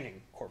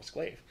banging Corvus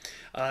Glaive,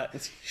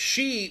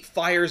 she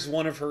fires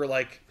one of her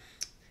like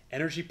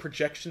energy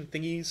projection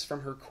thingies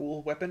from her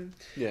cool weapon.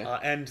 Yeah.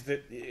 And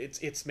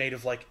it's made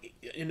of like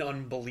an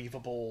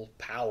unbelievable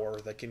power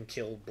that can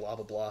kill blah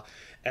blah blah.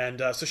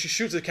 And so she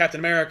shoots at Captain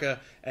America,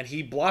 and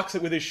he blocks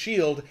it with his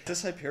shield. Is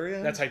this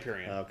Hyperion? That's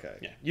Hyperion. Okay.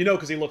 Yeah, you know,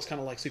 because he looks kind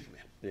of like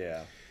Superman.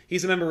 Yeah.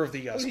 He's a member of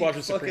the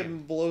Squadron Supreme. He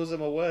fucking blows him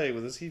away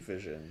with his heat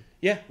vision.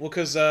 Yeah, well,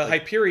 because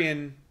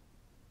Hyperion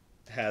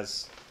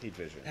has heat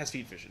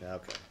vision.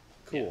 Okay,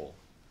 cool. Yeah.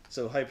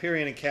 So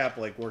Hyperion and Cap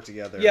like work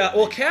together. Yeah,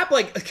 well, Cap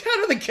I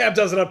don't think Cap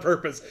does it on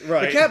purpose.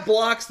 Right. The Cap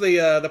blocks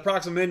the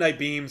Proxima Midnight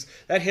beams.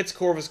 That hits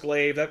Corvus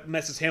Glaive. That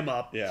messes him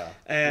up. Yeah.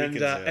 And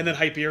then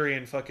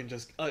Hyperion fucking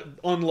just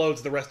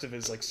unloads the rest of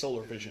his like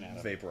solar vision at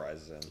him.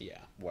 Vaporizes him. Yeah.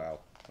 Wow.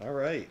 All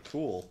right.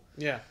 Cool.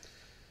 Yeah.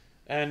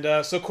 And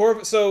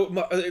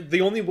the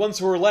only ones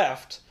who are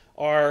left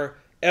are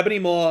Ebony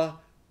Maw,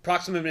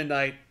 Proxima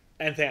Midnight,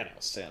 and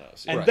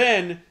Thanos. And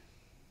then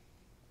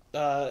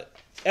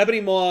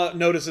Ebony Maw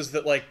notices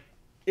that like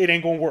it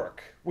ain't gonna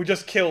work. We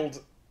just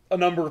killed a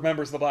number of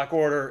members of the Black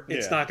Order.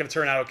 It's not gonna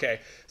turn out okay.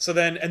 So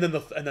then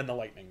the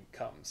lightning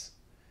comes,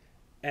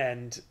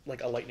 and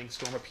like a lightning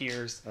storm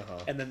appears,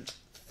 and then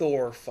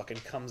Thor fucking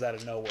comes out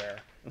of nowhere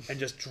and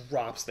just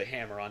drops the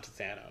hammer onto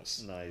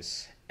Thanos.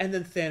 Nice. And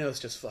then Thanos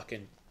just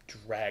fucking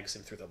drags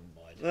him through the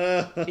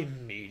mud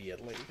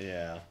immediately.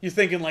 Yeah. You're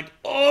thinking like,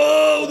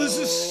 oh, this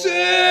is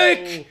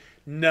sick!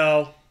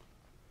 No.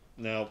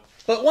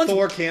 But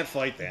Thor can't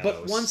fight Thanos.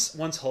 But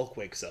once Hulk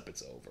wakes up,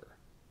 it's over.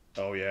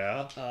 Oh,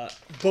 yeah?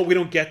 But we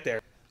don't get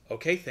there.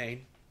 Okay,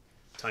 Thane.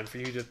 Time for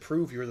you to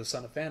prove you're the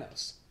son of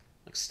Thanos.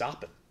 Like,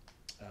 stop him.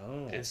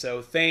 Oh. And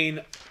so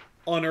Thane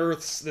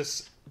unearths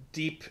this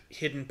deep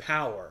hidden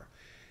power,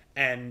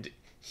 and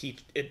he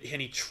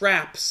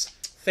traps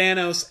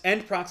Thanos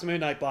and Proxima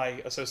Midnight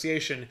by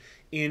association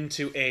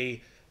into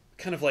a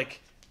kind of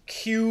like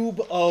cube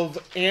of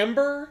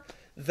amber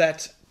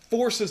that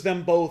forces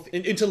them both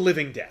into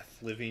living death.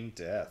 Living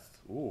death.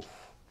 Ooh.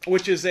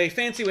 Which is a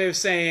fancy way of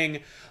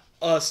saying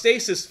a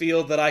stasis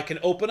field that I can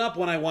open up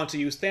when I want to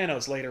use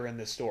Thanos later in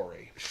this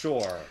story.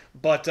 Sure.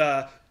 But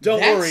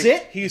don't worry,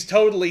 he's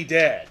totally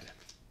dead.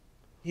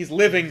 He's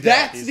living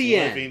death. That's the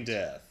end. Living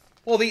death.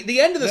 Well, the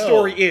end of the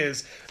story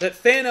is that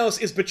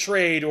Thanos is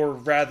betrayed, or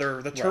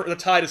rather, the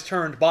tide is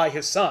turned by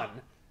his son,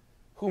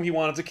 whom he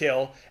wanted to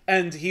kill,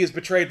 and he is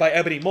betrayed by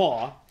Ebony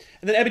Maw.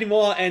 And then Ebony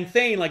Maw and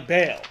Thane, like,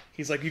 bail.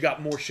 He's like, you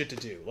got more shit to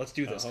do. Let's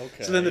do this.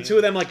 Okay. So then the two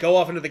of them, like, go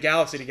off into the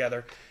galaxy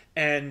together,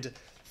 and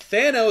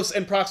Thanos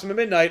and Proxima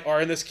Midnight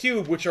are in this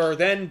cube, which are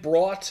then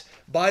brought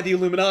by the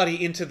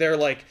Illuminati into their,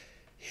 like,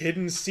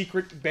 hidden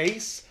secret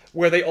base,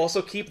 where they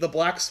also keep the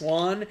Black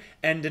Swan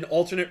and an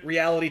alternate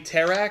reality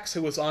Terrax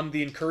who was on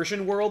the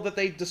Incursion world that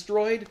they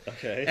destroyed.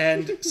 Okay.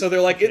 And so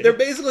they're like, they're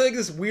basically like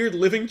this weird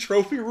living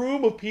trophy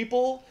room of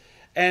people.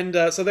 And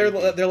so they're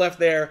left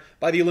there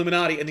by the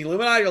Illuminati. And the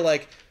Illuminati are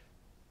like,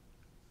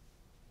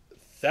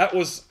 that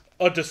was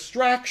a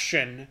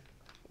distraction,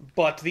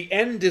 but the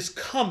end is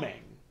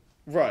coming.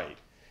 Right.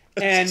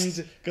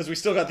 And because we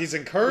still got these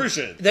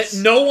incursions that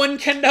no one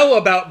can know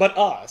about but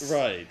us,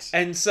 right?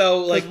 And so,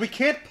 like, we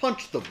can't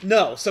punch them.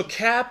 No, so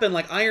Cap and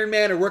like Iron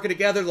Man are working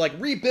together to like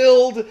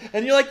rebuild,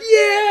 and you're like,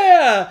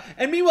 yeah.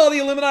 And meanwhile, the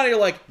Illuminati are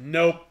like,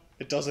 nope,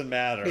 it doesn't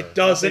matter. It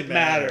doesn't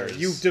matter.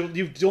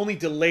 You've only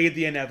delayed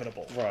the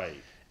inevitable, right?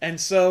 And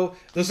so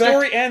the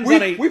story ends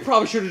on a. We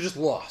probably should have just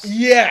lost.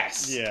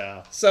 Yes.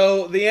 Yeah.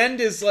 So the end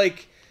is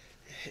like,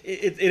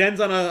 it ends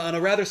on a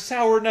rather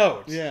sour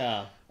note.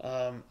 Yeah.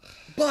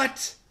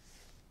 But.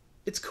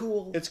 It's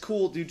cool. It's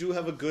cool. You do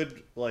have a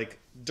good, like,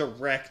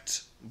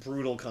 direct,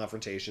 brutal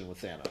confrontation with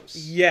Thanos.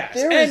 Yes.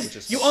 There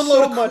is you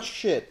unload so much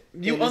shit.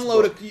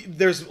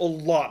 There's a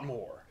lot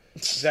more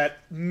that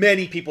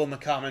many people in the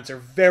comments are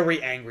very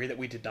angry that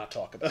we did not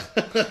talk about.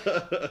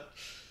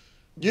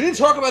 You didn't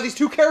talk about these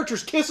two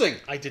characters kissing.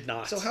 I did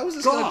not. So how is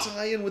this going to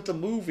tie in with the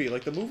movie?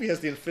 Like, the movie has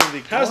the Infinity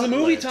Gauntlet. How's the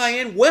movie tie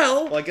in?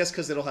 Well, I guess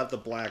because it'll have the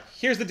black.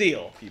 Here's the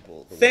deal.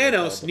 People.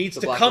 Thanos needs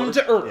to come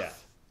to Earth. Yeah.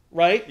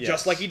 Right? Yes.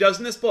 Just like he does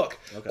in this book.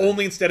 Okay.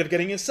 Only instead of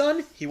getting his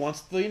son, he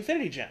wants the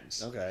Infinity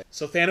Gems. Okay.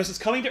 So Thanos is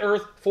coming to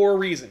Earth for a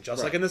reason,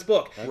 just like in this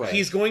book. Okay.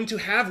 He's going to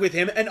have with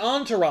him an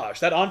entourage.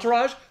 That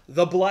entourage,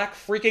 the Black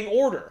freaking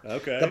Order.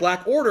 Okay. The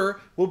Black Order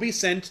will be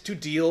sent to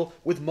deal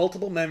with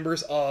multiple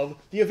members of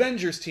the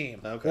Avengers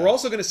team. Okay. We're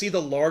also going to see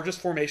the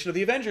largest formation of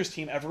the Avengers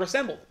team ever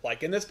assembled,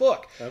 like in this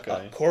book.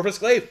 Okay. Corvus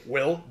Glaive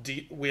will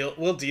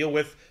deal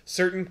with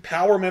certain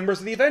power members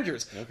of the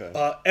Avengers.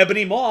 Okay.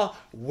 Ebony Maw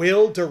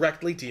will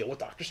directly deal with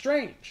Doctor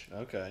Strange.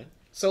 Okay.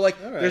 So, like,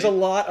 there's a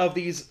lot of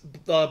these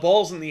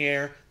balls in the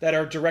air that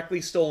are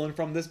directly stolen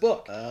from this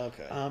book.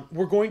 Okay.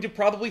 We're going to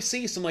probably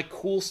see some, like,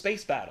 cool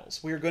space battles.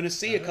 We're going to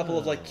see a couple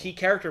of, like, key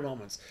character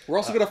moments. We're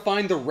also going to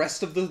find the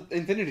rest of the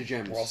Infinity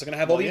Gems. We're also going to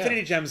have all the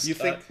Infinity Gems. You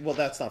think... well,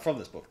 that's not from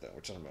this book, though.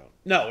 We're talking about...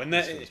 No,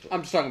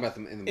 I'm just talking about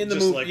them in the movie. In the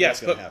movie, like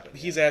yes, but happen,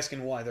 he's asking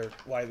how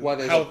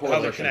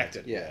they're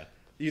connected. Yeah.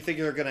 You think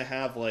they're gonna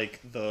have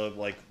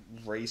the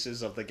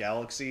races of the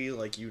galaxy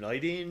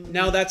uniting?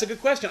 Now that's a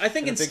good question. I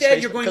think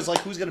instead you're going because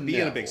who's gonna be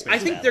in a big space? I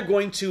think they're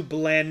going to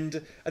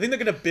blend. I think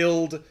they're going to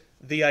build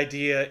the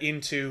idea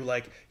into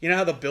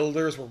how the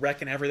builders were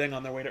wrecking everything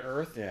on their way to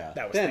Earth. Yeah,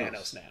 that was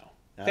Thanos now.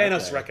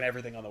 Thanos wrecking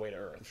everything on the way to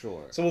Earth.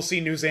 Sure. So we'll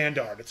see New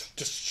Xandar. It's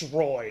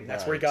destroyed.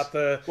 That's where he got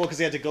the... Well, because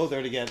he had to go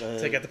there to get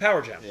the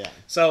power gem. Yeah.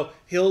 So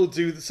he'll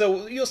do...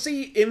 So you'll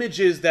see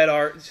images that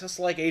are just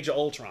like Age of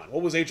Ultron.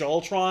 What was Age of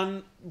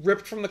Ultron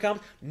ripped from the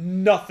comics?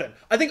 Nothing.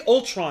 I think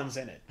Ultron's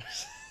in it.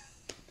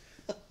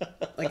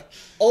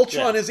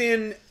 Ultron is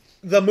in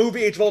the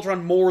movie Age of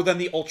Ultron more than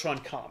the Ultron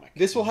comic.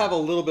 This will have a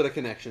little bit of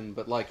connection,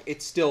 but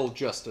it's still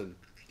just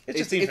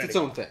it's its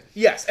own thing.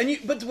 Yes,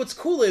 but what's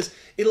cool is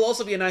it'll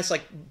also be a nice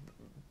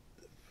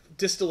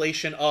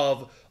distillation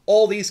of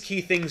all these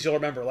key things you'll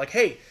remember.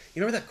 Hey,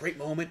 you remember that great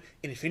moment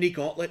in Infinity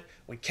Gauntlet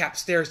when Cap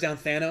stares down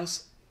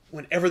Thanos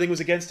when everything was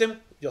against him?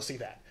 You'll see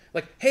that.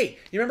 Hey,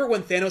 you remember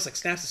when Thanos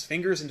snaps his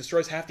fingers and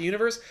destroys half the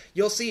universe?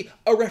 You'll see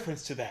a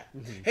reference to that.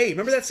 Mm-hmm. Hey,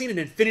 remember that scene in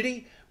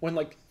Infinity when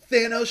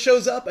Thanos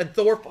shows up and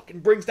Thor fucking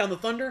brings down the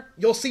thunder?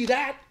 You'll see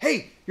that.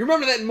 Hey, you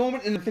remember that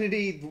moment in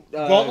Infinity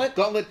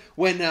Gauntlet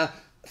when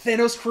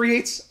Thanos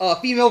creates a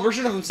female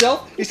version of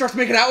himself? He starts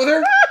making out with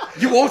her?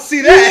 You won't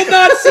see that. You will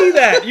not see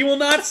that. You will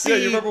not see. Yeah,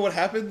 you remember what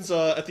happens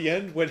at the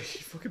end when he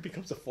fucking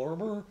becomes a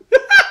farmer?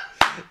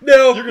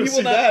 No, you're gonna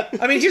see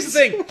that. I mean, here's the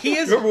thing. He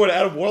is. Remember when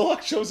Adam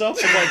Warlock shows up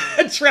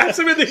and traps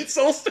him in the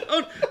Soul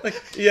Stone?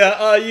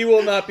 You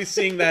will not be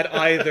seeing that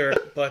either.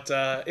 But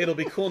it'll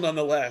be cool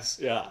nonetheless.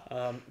 Yeah.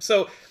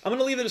 So I'm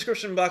gonna leave the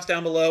description box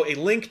down below a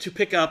link to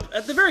pick up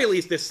at the very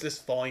least this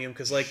volume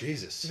because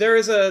Jesus.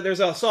 there's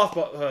a soft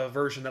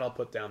version that I'll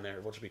put down there,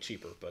 which will be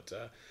cheaper, but.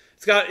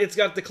 It's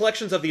got the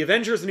collections of the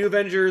Avengers, the New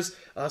Avengers,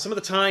 some of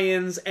the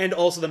tie-ins, and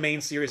also the main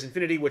series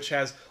Infinity, which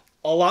has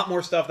a lot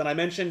more stuff than I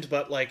mentioned.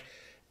 But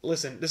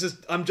listen,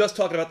 I'm just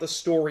talking about the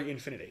story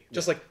Infinity.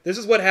 Just this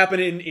is what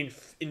happened in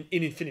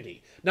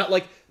Infinity, not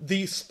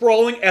the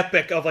sprawling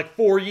epic of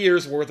 4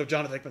 years worth of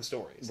Jonathan Hickman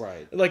stories.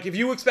 Right. If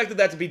you expected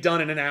that to be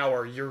done in an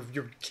hour, you're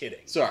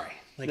kidding. Sorry,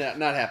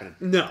 not happening.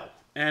 No.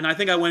 And I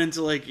think I went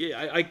into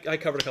I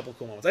covered a couple of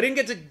cool moments. I didn't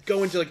get to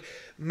go into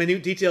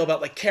minute detail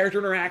about character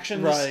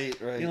interactions.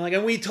 Right.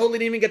 And we totally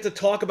didn't even get to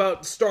talk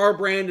about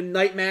Starbrand and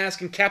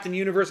Nightmask and Captain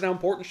Universe and how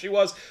important she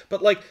was.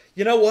 But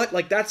you know what?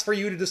 That's for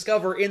you to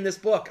discover in this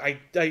book.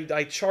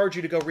 I charge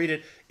you to go read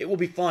it. It will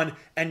be fun,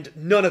 and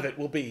none of it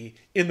will be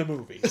in the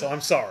movie. So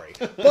I'm sorry,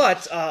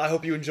 but I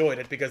hope you enjoyed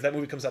it because that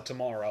movie comes out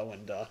tomorrow,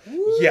 and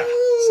yeah.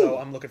 So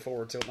I'm looking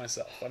forward to it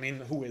myself. I mean,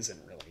 who isn't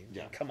really?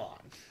 Yeah. Come on.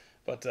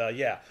 But,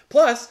 yeah.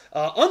 Plus,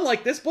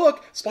 unlike this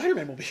book,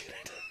 Spider-Man will be in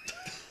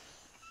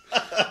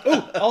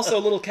it. Also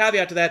a little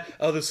caveat to that,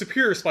 the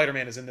superior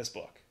Spider-Man is in this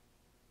book.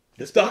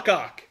 It's Doc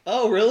Ock.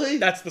 Oh, really?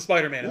 That's the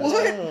Spider-Man in this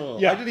book. Oh,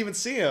 yeah. I didn't even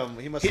see him.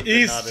 He must have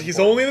been He's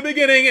only in the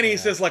beginning, and he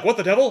says, what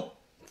the devil?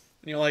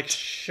 And you're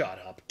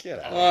shut up. Get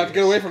out of here.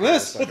 Get away from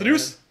this. What the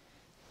deuce?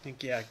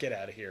 Yeah, get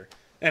out of here.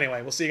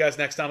 Anyway, we'll see you guys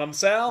next time. I'm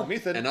Sal. I'm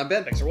Ethan. And I'm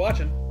Ben. Thanks for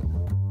watching.